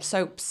make their own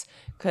soaps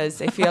because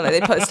they feel like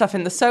they put stuff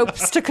in the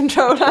soaps to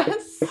control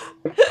us.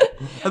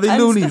 Are they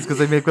loonies because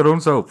they make their own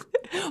soap?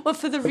 Well,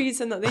 for the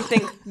reason that they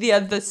think the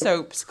other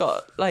soaps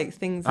got like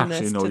things in it.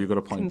 Actually, no, you've got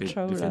a point. If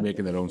they're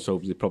making their own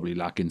soaps, they're probably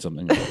lacking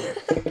something.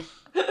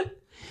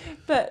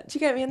 But do you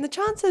get me? And the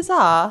chances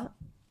are,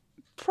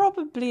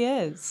 probably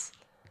is.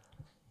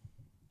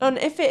 And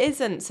if it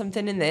isn't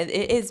something in there,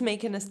 it is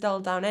making us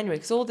dull down anyway,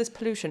 because all this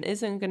pollution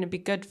isn't going to be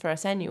good for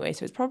us anyway,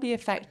 so it's probably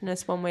affecting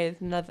us one way or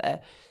another.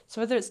 So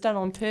whether it's done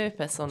on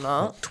purpose or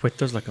not...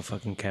 Twitter's like a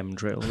fucking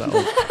chemtrail.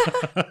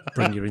 That'll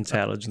bring your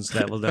intelligence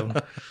level down.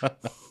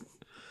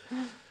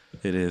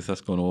 It is.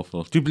 That's gone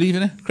awful. Do you believe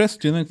in it, Chris?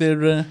 Do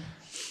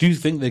you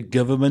think the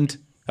government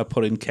are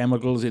putting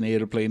chemicals in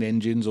aeroplane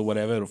engines or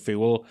whatever, or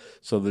fuel,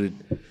 so that it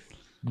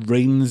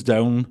rains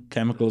down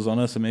chemicals on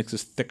us and makes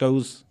us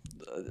thickos?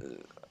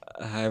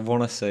 I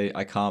want to say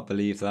I can't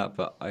believe that,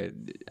 but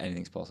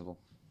anything's possible.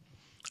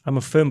 I'm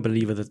a firm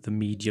believer that the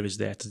media is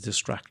there to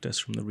distract us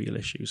from the real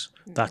issues.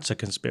 That's a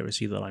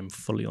conspiracy that I'm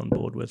fully on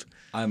board with.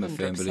 I'm a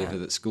firm believer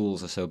that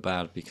schools are so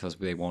bad because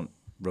they want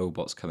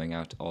robots coming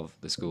out of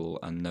the school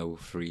and no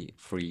free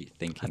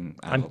thinking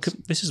adults.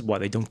 This is why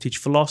they don't teach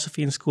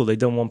philosophy in school. They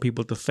don't want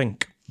people to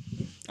think.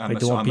 They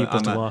don't want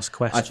people to ask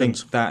questions. I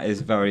think that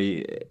is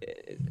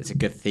it's a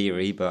good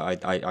theory,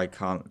 but I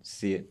can't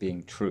see it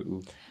being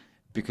true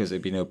because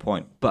there'd be no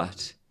point.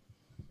 But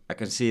I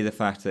can see the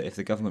fact that if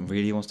the government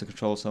really wants to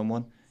control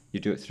someone, you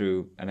do it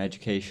through an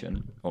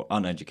education or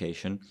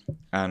uneducation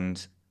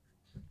and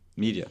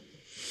media.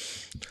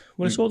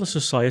 Well, it's all the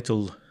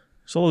societal,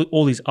 it's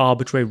all these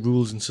arbitrary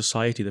rules in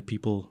society that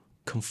people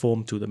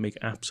conform to that make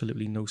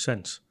absolutely no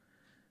sense.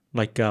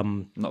 Like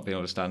not being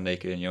able to stand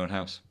naked in your own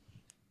house.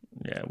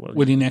 Yeah, well,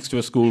 when you're next to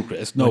a school,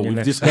 Chris. No,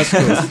 we've discussed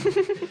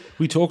this.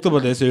 We talked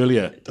about this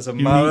earlier. It doesn't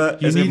matter.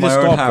 It's in my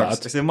own house.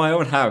 That. It's in my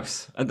own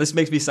house. And this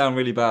makes me sound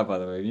really bad, by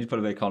the way. You need to put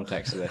a bit of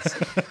context to this.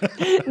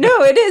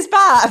 No, it is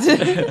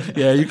bad.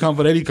 Yeah, you can't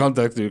put any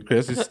context to it,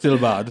 Chris. It's still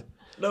bad.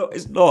 No,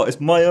 it's not. It's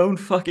my own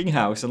fucking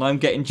house, and I'm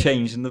getting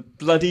changed in the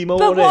bloody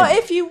morning. But what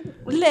if you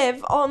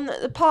live on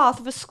the path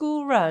of a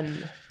school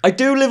run? I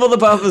do live on the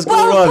path of a school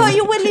run. Well, put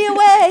your willy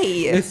away.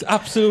 It's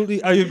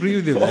absolutely... I agree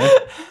with you there.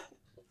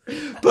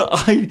 But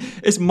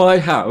it's my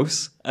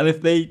house, and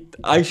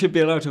I should be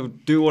allowed to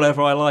do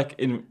whatever I like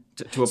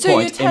to a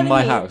point in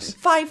my house.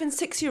 5 and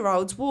 6 year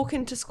olds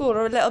walking to school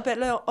or a little bit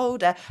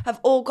older have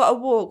all got to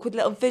walk with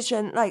little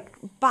vision like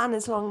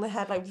banners along their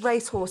head like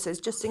racehorses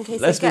just in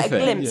case they get a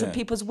glimpse of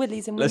people's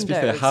willies and windows.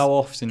 Let's be fair, how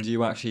often do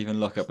you actually even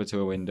look up into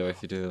a window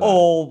if you do that?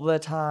 All the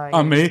time.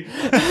 And me.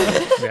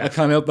 I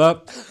can't help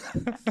that.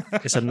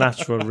 it's a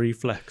natural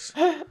reflex.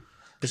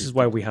 This is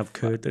why we have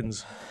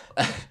curtains.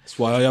 That's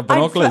why I have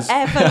binoculars.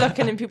 I'm forever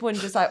looking at people and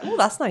just like, oh,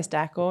 that's nice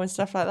decor and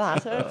stuff like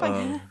that.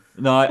 So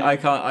no, I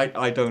can't.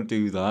 I don't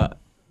do that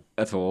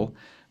at all.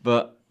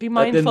 But be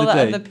mindful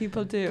that other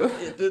people do. At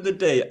the end of the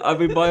day,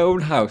 I'm in my own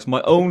house,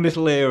 my own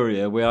little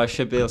area where I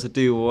should be able to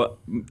do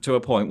to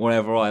a point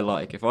whatever I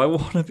like. If I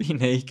want to be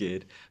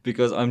naked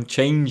because I'm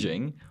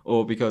changing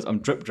or because I'm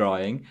drip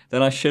drying,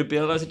 then I should be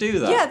allowed to do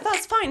that. Yeah,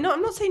 that's fine. No,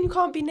 I'm not saying you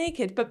can't be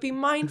naked, but be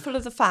mindful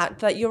of the fact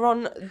that you're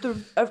on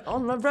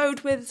the road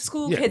with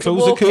school kids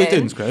close walking. the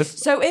curtains, Chris.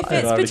 So if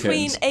it's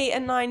between 8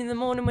 and 9 in the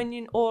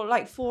morning or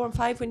like 4 and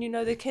 5 when you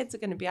know the kids are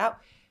going to be out,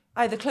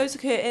 either close the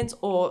curtains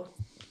or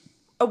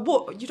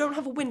you don't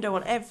have a window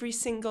on every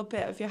single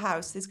bit of your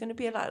house. There's going to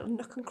be a little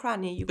nook and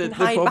cranny you can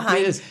hide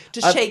behind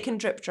to shake and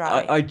drip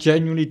dry. I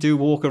genuinely do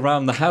walk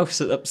around the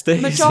house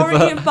upstairs.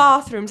 Majority of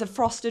bathrooms have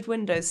frosted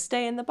windows.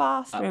 Stay in the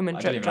bathroom and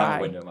drip dry. I don't even have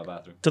a window in my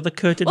bathroom. Do the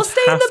curtains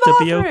have to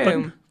be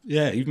open?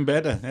 Yeah, even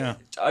better. Yeah.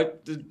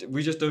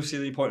 We just don't see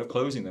the point of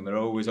closing them. They're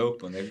always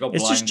open. They've got.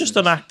 It's just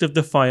an act of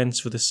defiance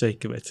for the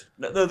sake of it.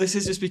 No, this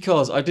is just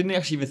because I didn't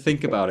actually even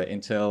think about it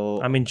until.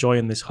 I'm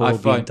enjoying this whole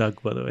being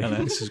dug, by the way.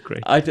 This is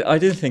great. I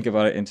didn't think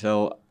about it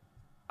until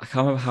I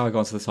can't remember how I got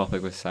onto the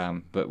topic with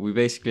Sam, but we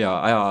basically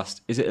I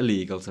asked, is it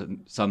illegal to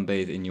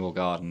sunbathe in your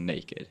garden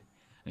naked?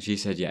 And she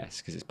said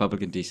yes, because it's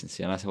public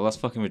indecency. And I said, well, that's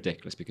fucking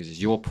ridiculous because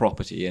it's your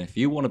property, and if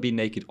you want to be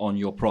naked on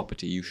your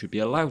property, you should be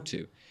allowed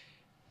to.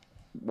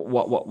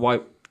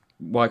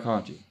 Why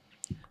can't you?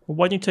 Well,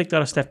 why don't you take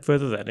that a step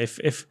further then?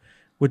 If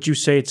would you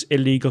say it's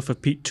illegal for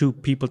two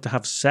people to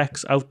have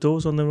sex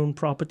outdoors on their own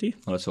property?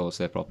 Well, it's all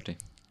their property.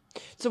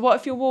 So what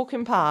if you're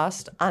walking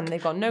past and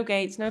they've got no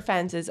gates, no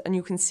fences, and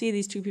you can see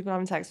these two people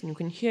having sex and you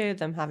can hear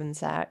them having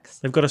sex?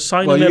 They've got a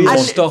sign on them. You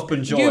stop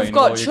and join. You've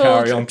got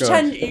children.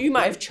 You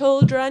might have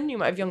children. You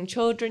might have young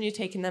children. You're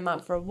taking them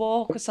out for a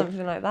walk or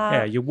something like that.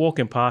 Yeah, you're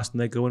walking past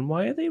and they're going,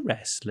 "Why are they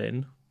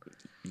wrestling?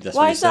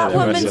 Why is that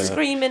woman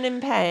screaming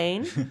in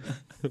pain?"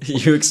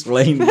 You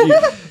explain.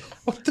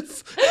 What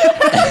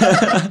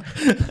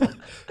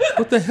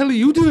the hell are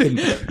you doing?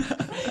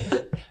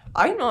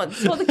 I'm not.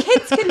 It's what the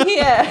kids can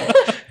hear.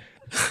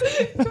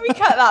 Can we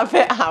cut that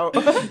bit out?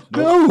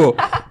 No.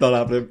 Not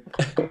happening.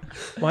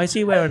 Why is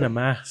he wearing a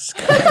mask?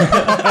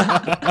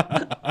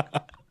 Are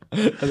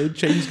the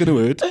chains going to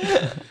hurt?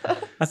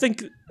 I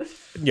think,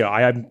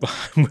 I'm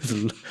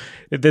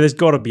there's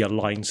got to be a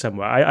line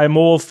somewhere. I'm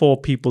all for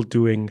people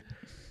doing,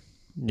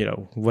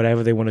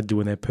 whatever they want to do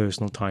in their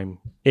personal time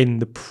in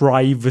the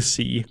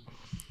privacy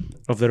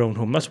of their own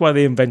home. That's why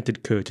they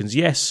invented curtains.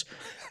 Yes,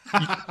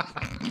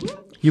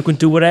 you can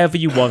do whatever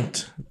you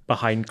want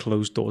behind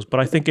closed doors,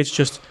 but I think it's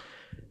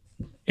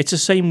the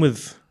same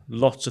with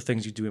lots of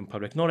things you do in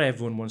public. Not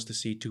everyone wants to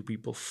see two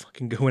people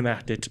fucking going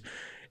at it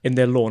in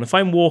their lawn. If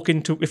I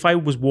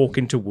was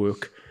walking to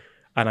work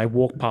and I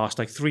walked past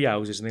like 3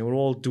 houses and they were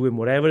all doing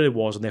whatever it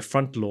was on their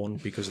front lawn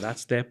because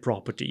that's their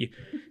property,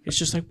 it's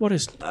just like,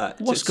 what's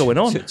going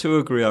on? To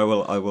agree, I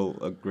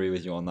will agree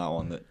with you on that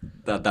one.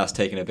 That's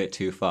taken a bit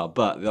too far.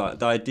 But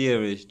the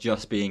idea is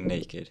just being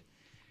naked,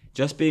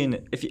 just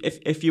being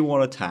if you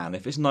want a tan,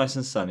 if it's nice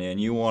and sunny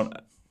and you want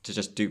to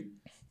just do.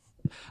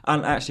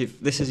 And actually,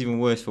 this is even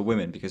worse for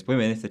women because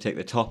women, if they take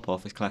their top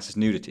off, it's classed as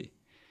nudity.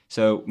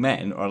 So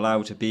men are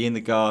allowed to be in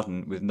the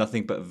garden with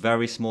nothing but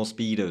very small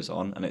Speedos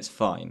on, and it's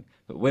fine.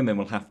 But women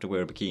will have to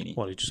wear a bikini.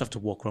 Well, you just have to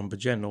walk around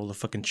Virginia. All the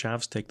fucking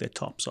chavs take their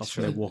tops off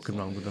and they're walking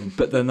around with them.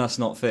 But then that's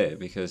not fair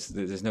because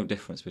there's no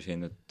difference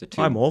between the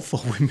two. I'm all for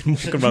women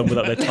walking around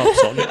without their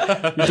tops on. You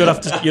don't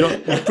have to.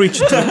 You're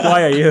preaching to the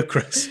choir here,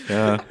 Chris.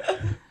 Yeah.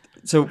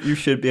 So you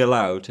should be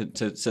allowed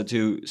to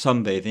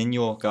sunbathe in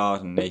your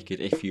garden naked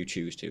if you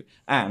choose to.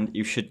 And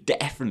you should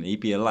definitely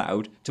be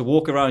allowed to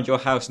walk around your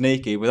house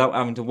naked without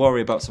having to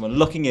worry about someone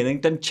looking in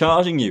and then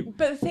charging you.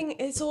 But the thing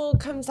is, all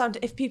comes down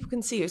to if people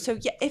can see you. So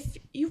yeah, if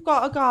you've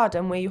got a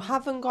garden where you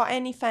haven't got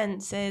any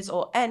fences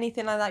or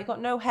anything like that, you've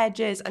got no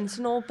hedges and it's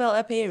an all built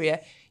up area,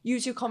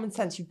 use your common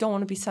sense. You don't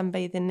want to be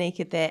sunbathing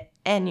naked there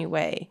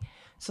anyway,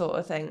 sort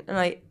of thing. And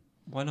like,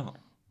 why not?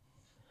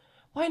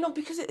 Why not?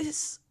 Because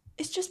it's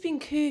just being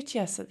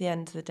courteous at the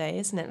end of the day,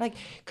 isn't it? Like,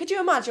 could you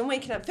imagine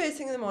waking up first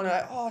thing in the morning,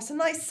 like, oh, it's a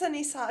nice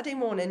sunny Saturday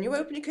morning, you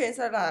open your curtains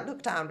like that,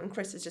 look down, and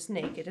Chris is just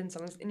naked in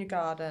your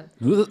garden.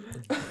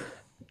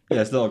 Yeah,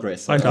 it's not a great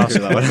sight. I'd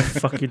ask, what the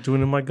fuck are you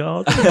doing in my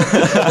garden?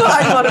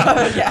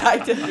 I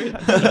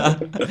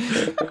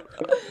did.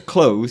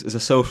 Clothes is a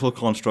social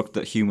construct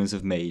that humans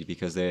have made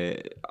because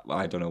I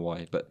don't know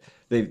why, but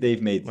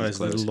they've made these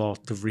clothes. There's a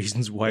lot of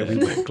reasons why we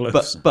wear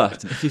clothes.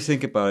 But if you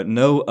think about it,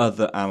 no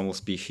other animal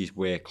species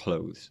wear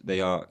clothes. They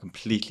are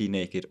completely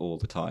naked all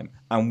the time.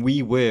 And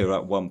we were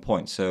at one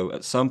point. So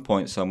at some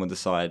point, someone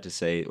decided to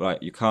say, right,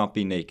 you can't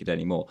be naked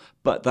anymore.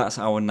 But that's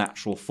our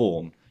natural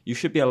form. You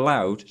should be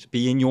allowed to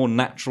be in your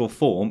natural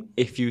form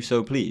if you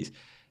so please.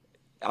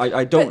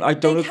 I don't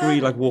agree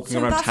like walking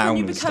around town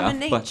and stuff. So that's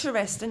when you become a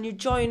naturist and you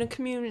join a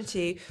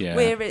community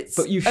where it's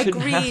but you shouldn't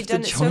agreed have to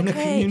and it's join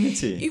okay. a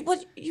community.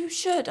 You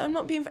should. I'm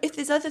not being. If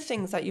there's other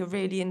things that you're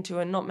really into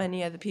and not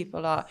many other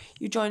people are,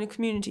 you join a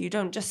community. You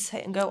don't just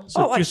sit and go,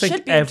 so oh, I should be. Do you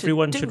think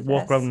everyone should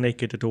walk around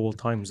naked at all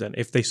times then,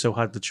 if they so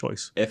had the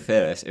choice? If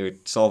it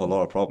would solve a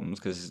lot of problems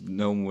because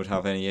no one would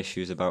have any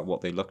issues about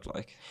what they looked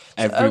like.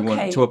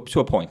 Everyone to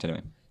a point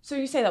anyway. So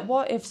you say that,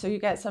 what if, so you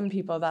get some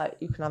people that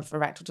you can have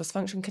erectile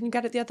dysfunction, can you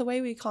get it the other way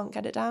where you can't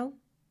get it down?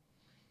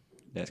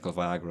 Yeah, it's called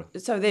Viagra.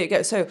 So there you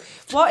go. So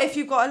what if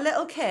you've got a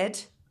little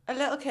kid and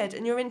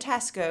you're in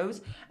Tesco's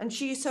and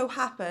she so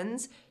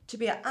happens to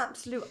be at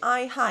absolute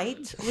eye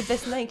height with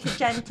this naked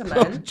gentleman.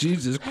 Oh,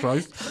 Jesus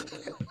Christ.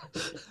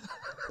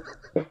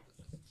 Are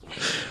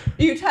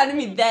you telling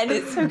me then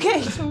it's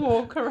okay to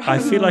walk around? I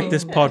feel like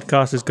this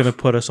podcast is going to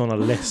put us on a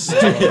list.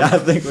 Yeah, I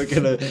think we're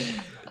going to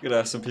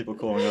have some people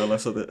calling on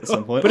us at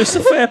some point. But it's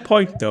a fair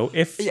point, though.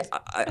 Yeah,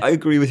 I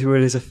agree with you.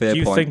 It is a fair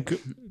point. Do you think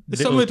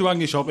it's somewhere to hang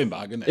your shopping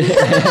bag, isn't it?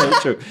 Yeah,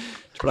 true.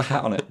 Just put a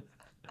hat on it.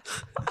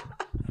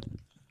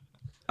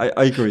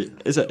 I agree.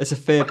 It's a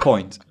fair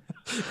point.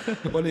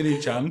 One in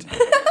each hand.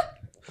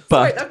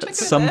 But at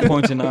some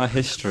point in our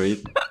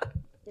history,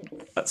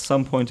 that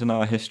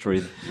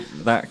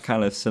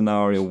kind of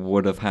scenario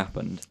would have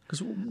happened.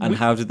 And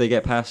how did they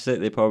get past it?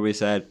 They probably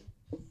said,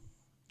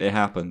 it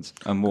happens,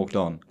 and walked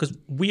on. Because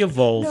we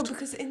evolved. No,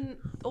 because in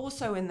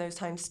those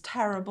times,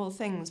 terrible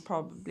things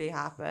probably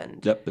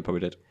happened. Yep, they probably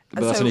did.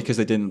 But that's only because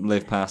they didn't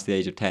live past the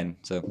age of 10,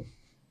 so...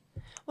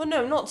 Well,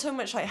 no, not so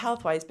much like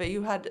health-wise, but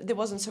there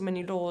wasn't so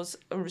many laws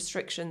and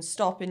restrictions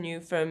stopping you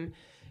from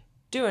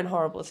doing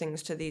horrible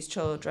things to these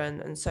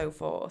children and so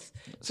forth.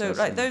 So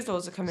like those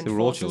laws are coming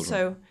forth.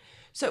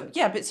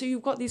 So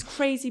you've got these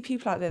crazy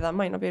people out there that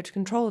might not be able to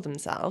control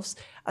themselves,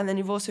 and then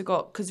you've also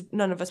got, because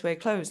none of us wear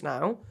clothes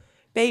now,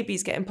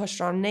 babies getting pushed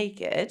around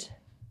naked.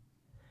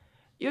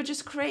 You're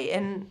just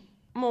creating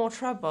more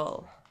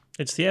trouble.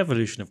 It's the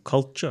evolution of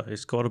culture.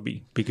 It's got to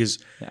be,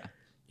 because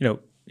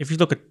if you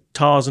look at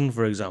Tarzan,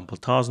 for example,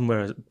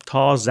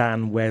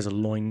 Tarzan wears a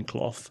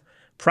loincloth.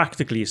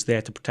 Practically, it's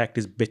there to protect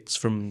his bits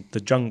from the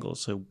jungle.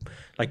 So,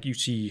 like you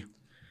see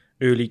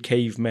early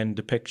cavemen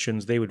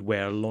depictions, they would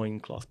wear a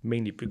loincloth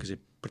mainly because it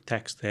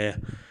protects their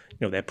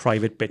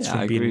private bits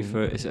from being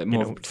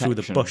through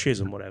the bushes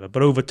and whatever.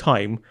 But over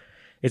time,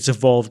 it's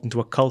evolved into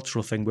a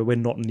cultural thing where we're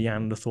not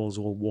Neanderthals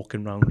all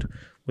walking around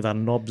with our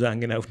knobs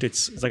hanging out.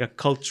 It's like a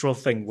cultural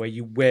thing where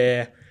you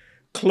wear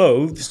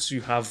clothes,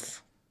 you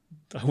have,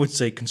 I would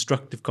say,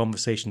 constructive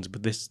conversations,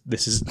 but this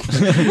is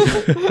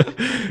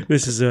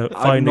this is a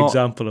fine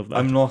example of that.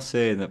 I'm not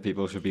saying that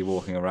people should be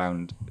walking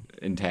around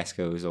in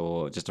Tesco's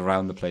or just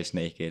around the place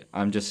naked.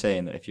 I'm just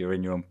saying that if you're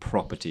in your own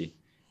property,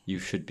 you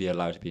should be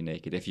allowed to be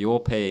naked. If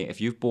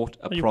you've bought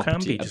a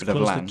property, a bit of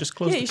land, just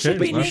close the you should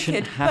be curtains.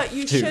 naked, but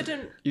you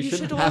shouldn't. You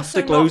shouldn't also have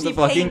to close the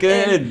fucking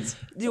curtains.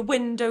 Your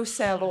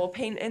windowsill or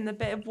painting the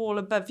bit of wall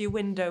above your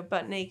window,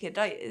 but naked.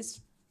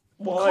 It's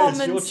Why? It's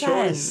common your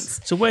sense.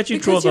 choice. So where do you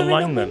draw the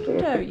line then?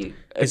 Window,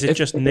 Is it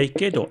just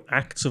naked or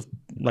acts of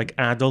like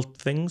adult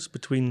things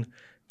between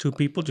two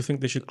people? Do you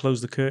think they should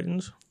close the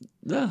curtains?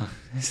 No,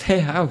 it's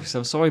their house.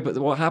 I'm sorry, but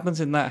what happens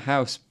in that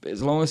house,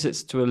 as long as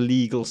it's to a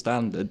legal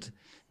standard,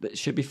 that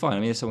should be fine. I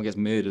mean, if someone gets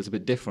murdered, it's a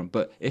bit different.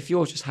 But if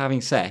you're just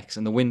having sex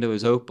and the window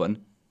is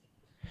open...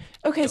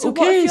 Okay, so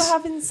what if you're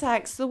having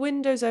sex, the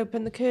window's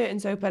open, the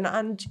curtain's open,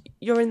 and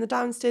you're in the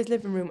downstairs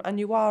living room and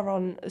you are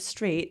on a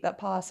street that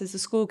passes the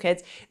school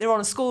kids. They're on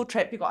a school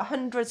trip. You've got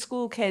 100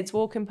 school kids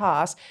walking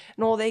past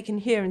and all they can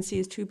hear and see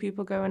is two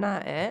people going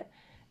at it.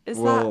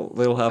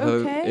 They'll have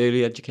an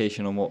early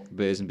education on what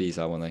birds and bees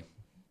are, won't they?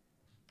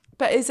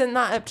 But isn't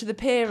that up to the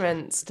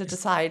parents to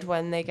decide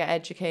when they get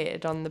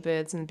educated on the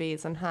birds and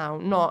bees and how?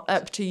 Not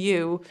up to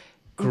you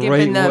great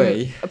giving them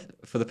way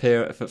for the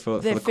parent for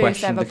their the first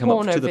question ever to come up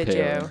porno to the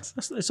video. parents.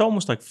 It's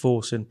almost like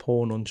forcing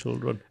porn on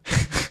children.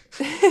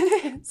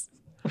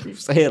 You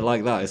say it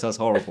like that, it sounds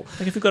horrible.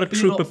 Like if you've got a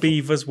troop of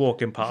beavers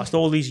walking past,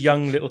 all these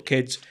young little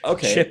kids,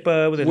 Okay.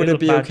 chipper with their Would little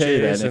it be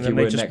okay then badges, if and you then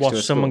they were just next to watch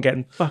a someone school?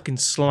 getting fucking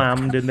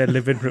slammed in their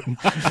living room.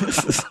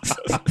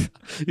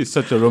 You're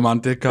such a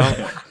romantic, Carl.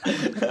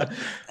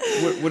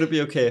 Would it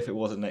be okay if it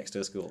wasn't next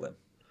to a school then?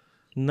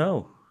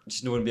 No.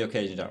 Just wouldn't be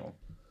okay in general.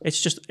 It's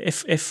just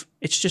if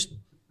it's just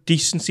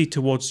decency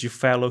towards your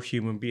fellow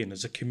human being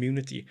as a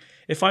community.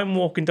 If I'm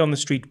walking down the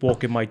street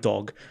walking my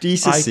dog,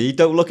 Decency,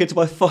 don't look into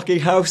my fucking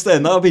house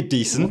then. That'll be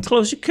decent.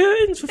 close your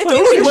curtains for If fuck's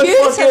you sake. my accuse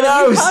fucking him, you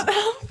house. can't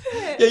help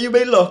it. Yeah, you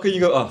may look and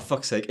you go, oh,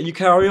 fuck's sake, and you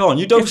carry on.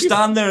 You don't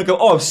stand there and go,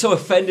 oh, I'm so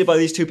offended by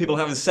these two people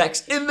having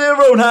sex in their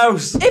own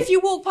house. If you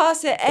walk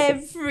past it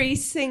every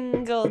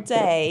single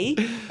day,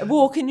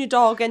 walking your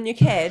dog and your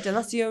kid, and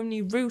that's the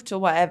only route or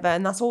whatever,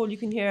 and that's all you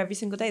can hear every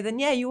single day, then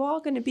yeah, you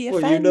are going to be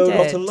offended. Well, you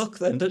know not to look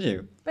then, don't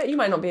you? But you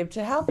might not be able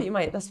to help it. You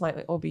might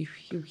all be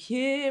you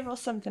hear or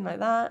something like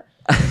that.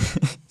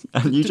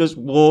 And you just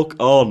walk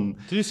on.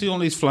 Did you see all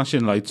these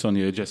flashing lights on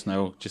you just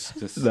now?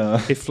 Just No.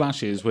 It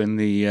flashes when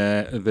the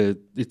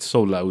it's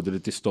so loud that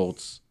it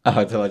distorts.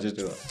 Oh, did I just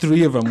do that?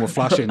 3 of them were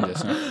flashing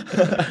just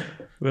now.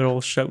 We're all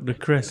shouting at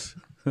Chris.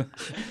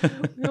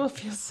 We all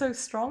feel so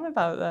strong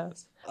about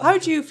this. How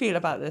do you feel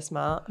about this,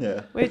 Matt?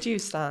 Yeah. Where do you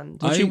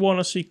stand? Would you want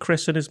to see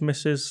Chris and his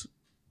missus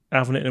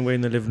having it away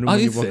in the living room when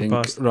I you're walking think,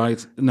 past?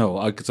 right, no,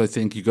 because I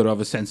think you've got to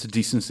have a sense of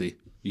decency,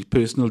 your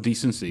personal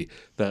decency,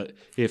 that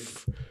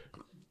if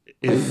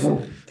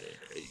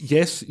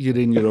yes, you're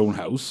in your own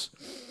house,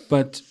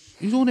 but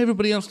you don't want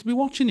everybody else to be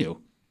watching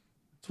you.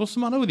 So what's the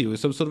matter with you?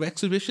 Some sort of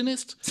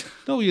exhibitionist?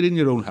 No, you're in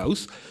your own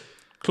house.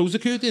 Close the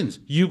curtains.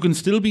 You can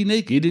still be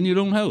naked in your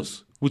own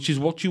house, which is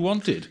what you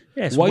wanted.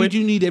 Yes, Why do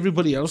you need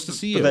everybody else to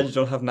see But you? then you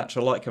don't have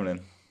natural light coming in.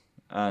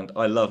 And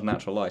I love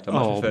natural light. I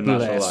much Oh, prefer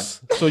natural light.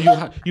 bless. So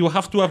you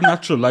have to have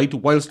natural light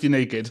whilst you're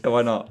naked. So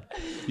why not?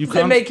 You Does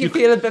it make you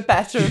feel a bit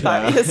better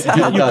about yourself?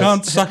 You does.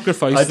 can't I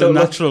sacrifice the don't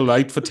look- natural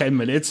light for 10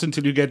 minutes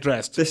until you get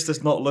dressed. This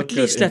does not look At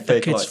good least in let the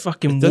fake kids light.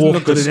 fucking It doesn't walk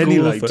look to good in any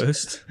school light.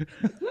 first.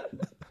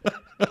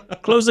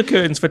 Close the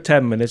curtains for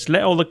 10 minutes,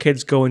 let all the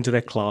kids go into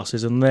their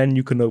classes, and then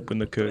you can open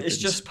the curtains. It's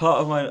just part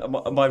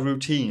of my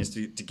routine is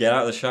to get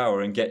out of the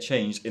shower and get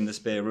changed in the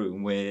spare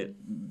room where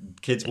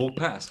kids walk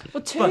past.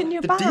 Well, turn but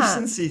your the back.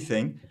 decency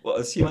thing,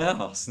 well, see my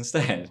ass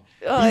instead.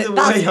 Oh, Either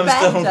that's way, I'm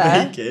still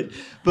better. naked.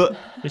 But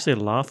At least they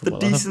laugh the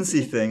about that.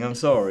 decency thing, I'm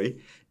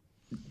sorry,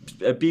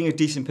 being a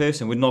decent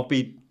person would not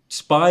be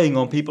spying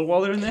on people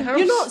while they're in their house.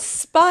 You're not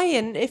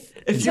spying if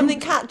you- something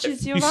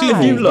catches your You eye. see you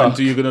movement, look-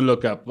 so you're going to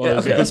look up. Well, Yeah,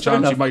 there's okay, a good that's fair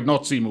chance you enough. might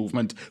not see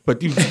movement,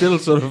 but you still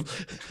sort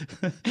of...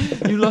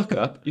 You look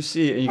up, you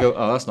see it, and you go,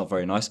 oh, that's not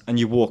very nice, and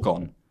you walk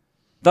on.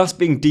 That's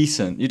being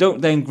decent. You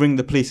don't then ring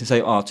the police and say,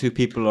 oh, 2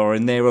 people are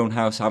in their own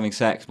house having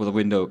sex with a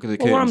window. The Well, what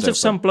curtains happens if open.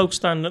 some bloke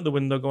standing at the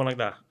window going like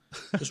that?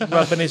 Just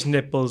rubbing his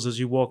nipples as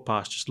you walk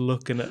past, just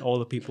looking at all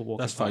the people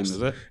walking That's past. fine,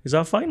 is it? Is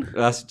that fine?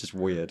 That's just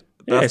weird.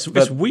 Yeah, That's-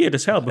 it's weird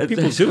as hell, but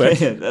people do it.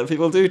 Weird.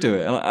 People do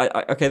it.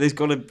 And okay, there's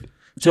got to...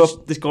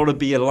 there's got to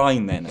be a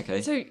line then,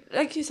 okay? So,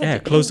 like you said, Yeah,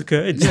 close the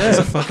curtains. There's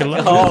a fucking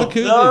line. Close the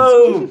curtains.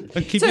 no!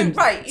 And keep So, it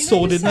right, you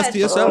know you sordidness said- to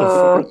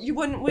yourself. You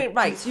wouldn't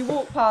right. So you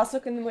walk past,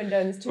 look in the window,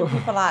 and there's 2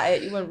 people at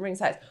it. You wouldn't ring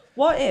sex.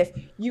 What if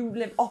you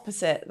live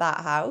opposite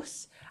that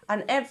house,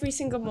 and every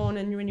single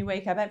morning when you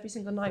wake up, every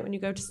single night when you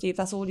go to sleep,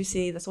 that's all you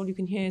see, that's all you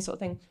can hear, sort of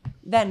thing.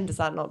 Then does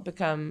that not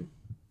become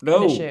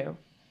No. an issue?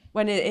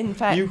 When it in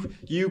fact,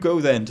 You go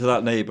then to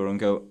that neighbour and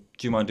go,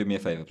 do you mind doing me a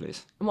favour,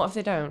 please? and what if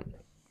they don't?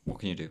 What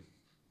can you do?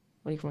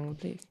 Well, you can ring the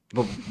police.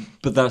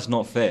 But that's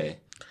not fair.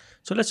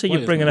 So let's say Why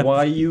you're bringing up... Why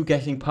are you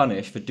getting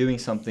punished for doing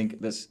something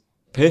that's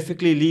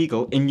perfectly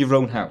legal in your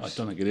own I house?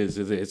 don't think it is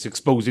it? It's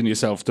exposing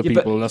yourself to Yeah,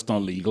 but- people. That's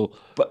not legal.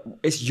 But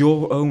it's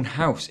your own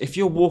house. If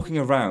you're walking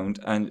around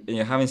and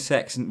you're having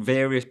sex in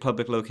various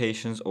public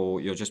locations or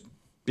you're just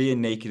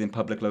being naked in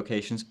public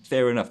locations,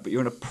 fair enough. But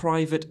you're in a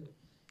private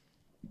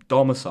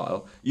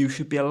domicile. You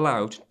should be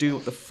allowed to do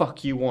what the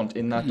fuck you want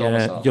in that Yeah,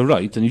 domicile. you're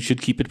right, and you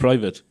should keep it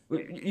private.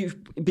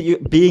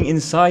 Being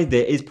inside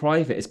there is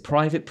private. It's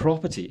private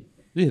property.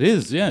 It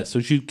is, yeah. So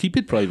you should keep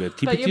it private.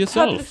 Keep But it to you're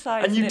yourself.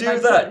 publicising And you it do by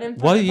that. putting it in Why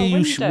front are of a you?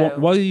 window.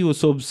 Why are you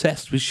so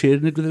obsessed with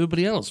sharing it with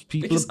everybody else?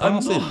 People Because are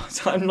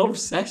passing. I'm not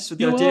obsessed with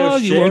the You idea are,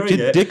 of you sharing want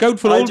your it. dick out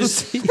for I all to just,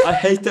 see. I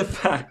hate the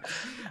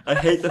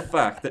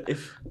fact that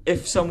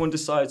if someone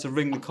decides to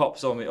ring the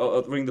cops on me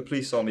or ring the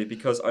police on me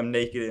because I'm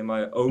naked in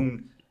my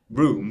own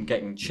room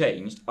getting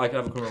changed, I can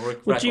have a criminal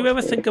record. Would you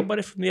ever think about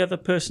it from the other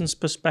person's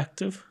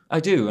perspective? I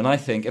do, and I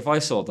think if I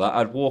saw that,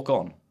 I'd walk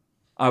on.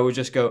 I would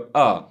just go,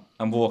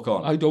 and walk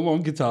on. I don't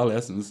want guitar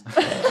lessons.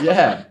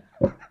 Yeah.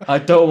 I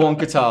don't want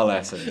guitar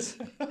lessons.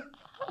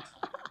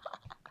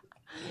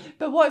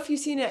 But what if you've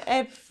seen it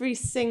every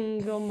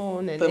single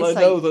morning? Then It's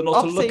I know like that not to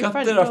opposite look your up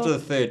front there door. after the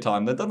 3rd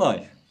time, then, don't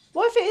I?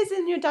 What if it is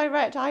in your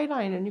direct eye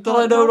line and you Then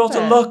can't I know help not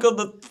to it? look on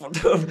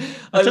the...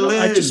 I don't know,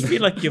 I learn. just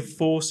feel like you're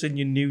forcing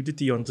your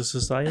nudity onto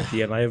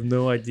society, and I have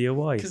no idea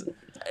why.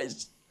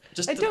 It's-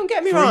 Don't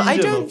get me wrong. I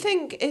freedom don't of-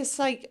 think it's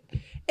like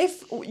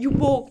if you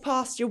walk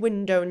past your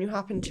window and you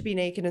happen to be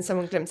naked and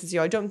someone glimpses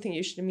you, I don't think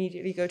you should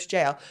immediately go to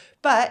jail.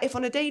 But if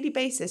on a daily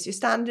basis you're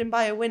standing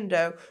by a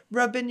window,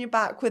 rubbing your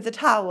back with a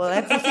towel,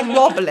 everything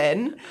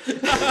wobbling,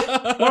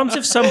 What happens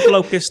if some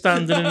bloke is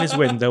standing in his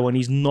window and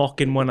he's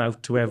knocking one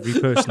out to every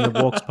person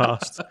that walks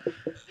past?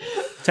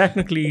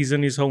 Technically, he's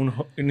in his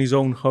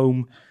own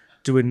home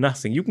doing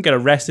nothing. You can get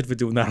arrested for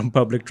doing that on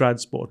public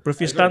transport. But if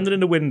you're standing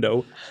in a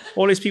window,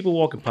 all these people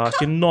walking past,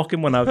 you're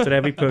knocking one out at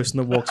every person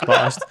that walks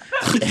past.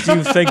 Do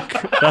you think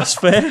that's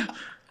fair?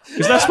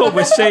 Because that's what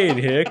we're saying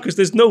here. Because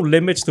there's no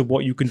limits to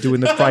what you can do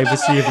in the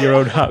privacy of your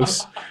own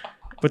house.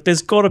 But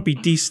there's got to be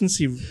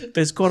decency.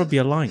 There's got to be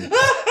a line.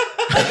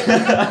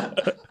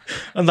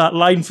 And that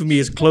line for me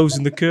is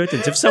closing the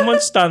curtains. If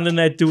someone's standing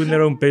there doing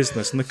their own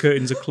business and the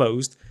curtains are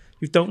closed,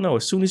 you don't know.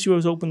 As soon as you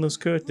open those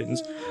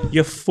curtains,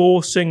 you're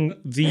forcing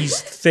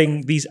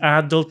these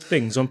adult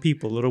things on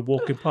people that are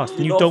walking past,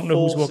 and you don't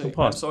know who's walking I'm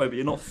past. sorry, but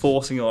you're not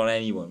forcing it on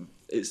anyone.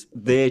 It's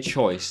their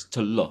choice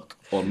to look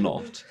or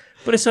not.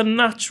 But it's a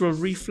natural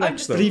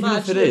reflex, though. But even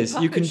if it is,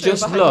 you can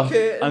just look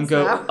and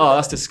go, oh,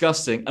 that's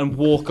disgusting, and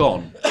walk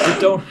on. You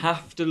don't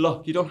have to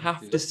look. You don't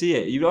have to see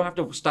it. You don't have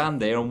to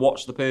stand there and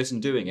watch the person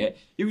doing it.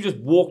 You can just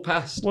walk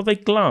past. Well, they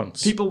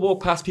glance. People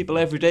walk past people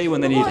every day when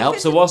they need help,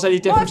 so what's any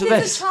different to what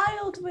if this? there's a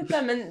child with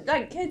them and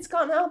like kids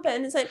can't help it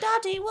and it's like,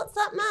 Daddy, what's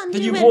that man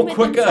Then you doing walk with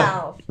quicker.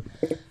 himself?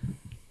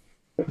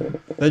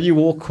 Then you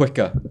walk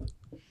quicker.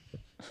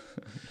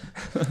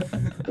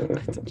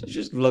 You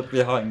just look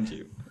behind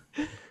you.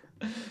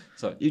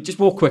 So you just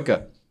walk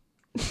quicker.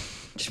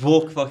 Just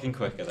walk fucking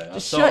quicker then. I'm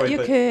Just sorry, shut your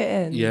but...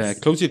 curtains. Yeah,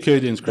 close your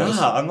curtains, Chris.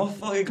 Nah, I'm not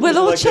fucking We'll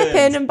all closing my chip in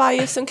curtains. and buy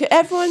you some.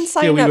 Everyone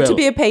sign we up to will.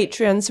 be a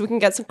Patreon so we can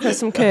get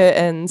some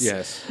curtains.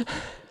 Yes.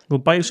 We'll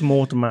buy you some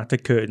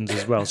automatic curtains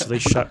as well, so they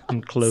shut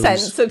and close.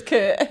 Censored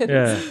curtains.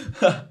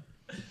 Yeah.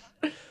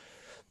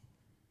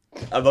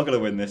 I'm not going to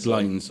win this.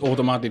 Blinds,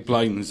 automatic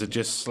blinds that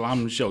just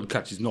slam shut,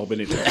 catch his knob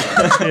in it.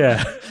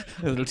 Yeah.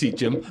 It'll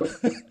teach him.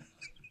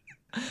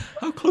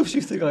 How close do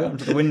you think I am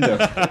to the window?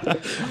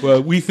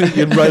 Well, we think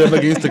you're right up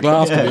against the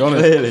glass, to be honest.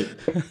 Clearly.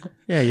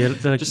 Yeah, you're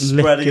like Just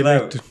spreading it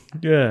out.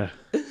 Yeah.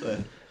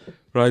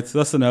 Right, so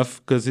that's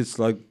enough, because it's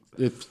like,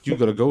 if you've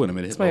got to go in a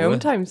minute. It's my own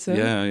time, sir.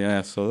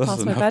 Yeah, so that's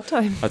Past my enough.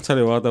 bedtime. I tell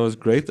you what, that was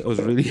great. That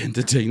was really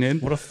entertaining.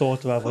 What a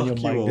thought to have on your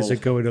Fuck you mind as all.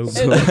 it going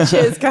over.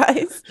 Cheers,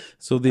 guys.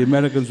 So the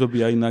Americans were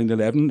behind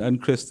 9/11,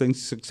 and Chris thinks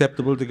it's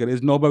acceptable to get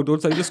his knob out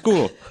outside the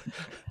school.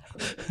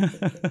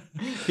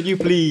 Can you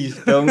please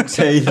don't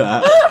say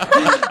that?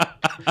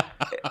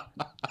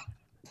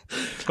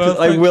 Well,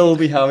 I will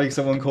be having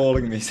someone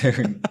calling me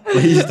soon.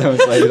 Please don't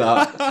say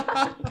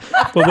that.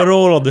 But we're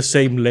all on the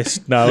same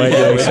list now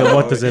anyway, so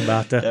what does it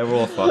matter? Yeah, we're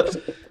all fucked.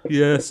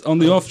 Yes, on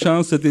the off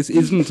chance that this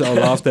isn't our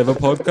last ever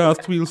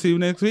podcast, we'll see you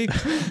next week.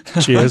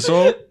 Cheers.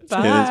 So,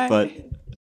 Bye. Cheers, but...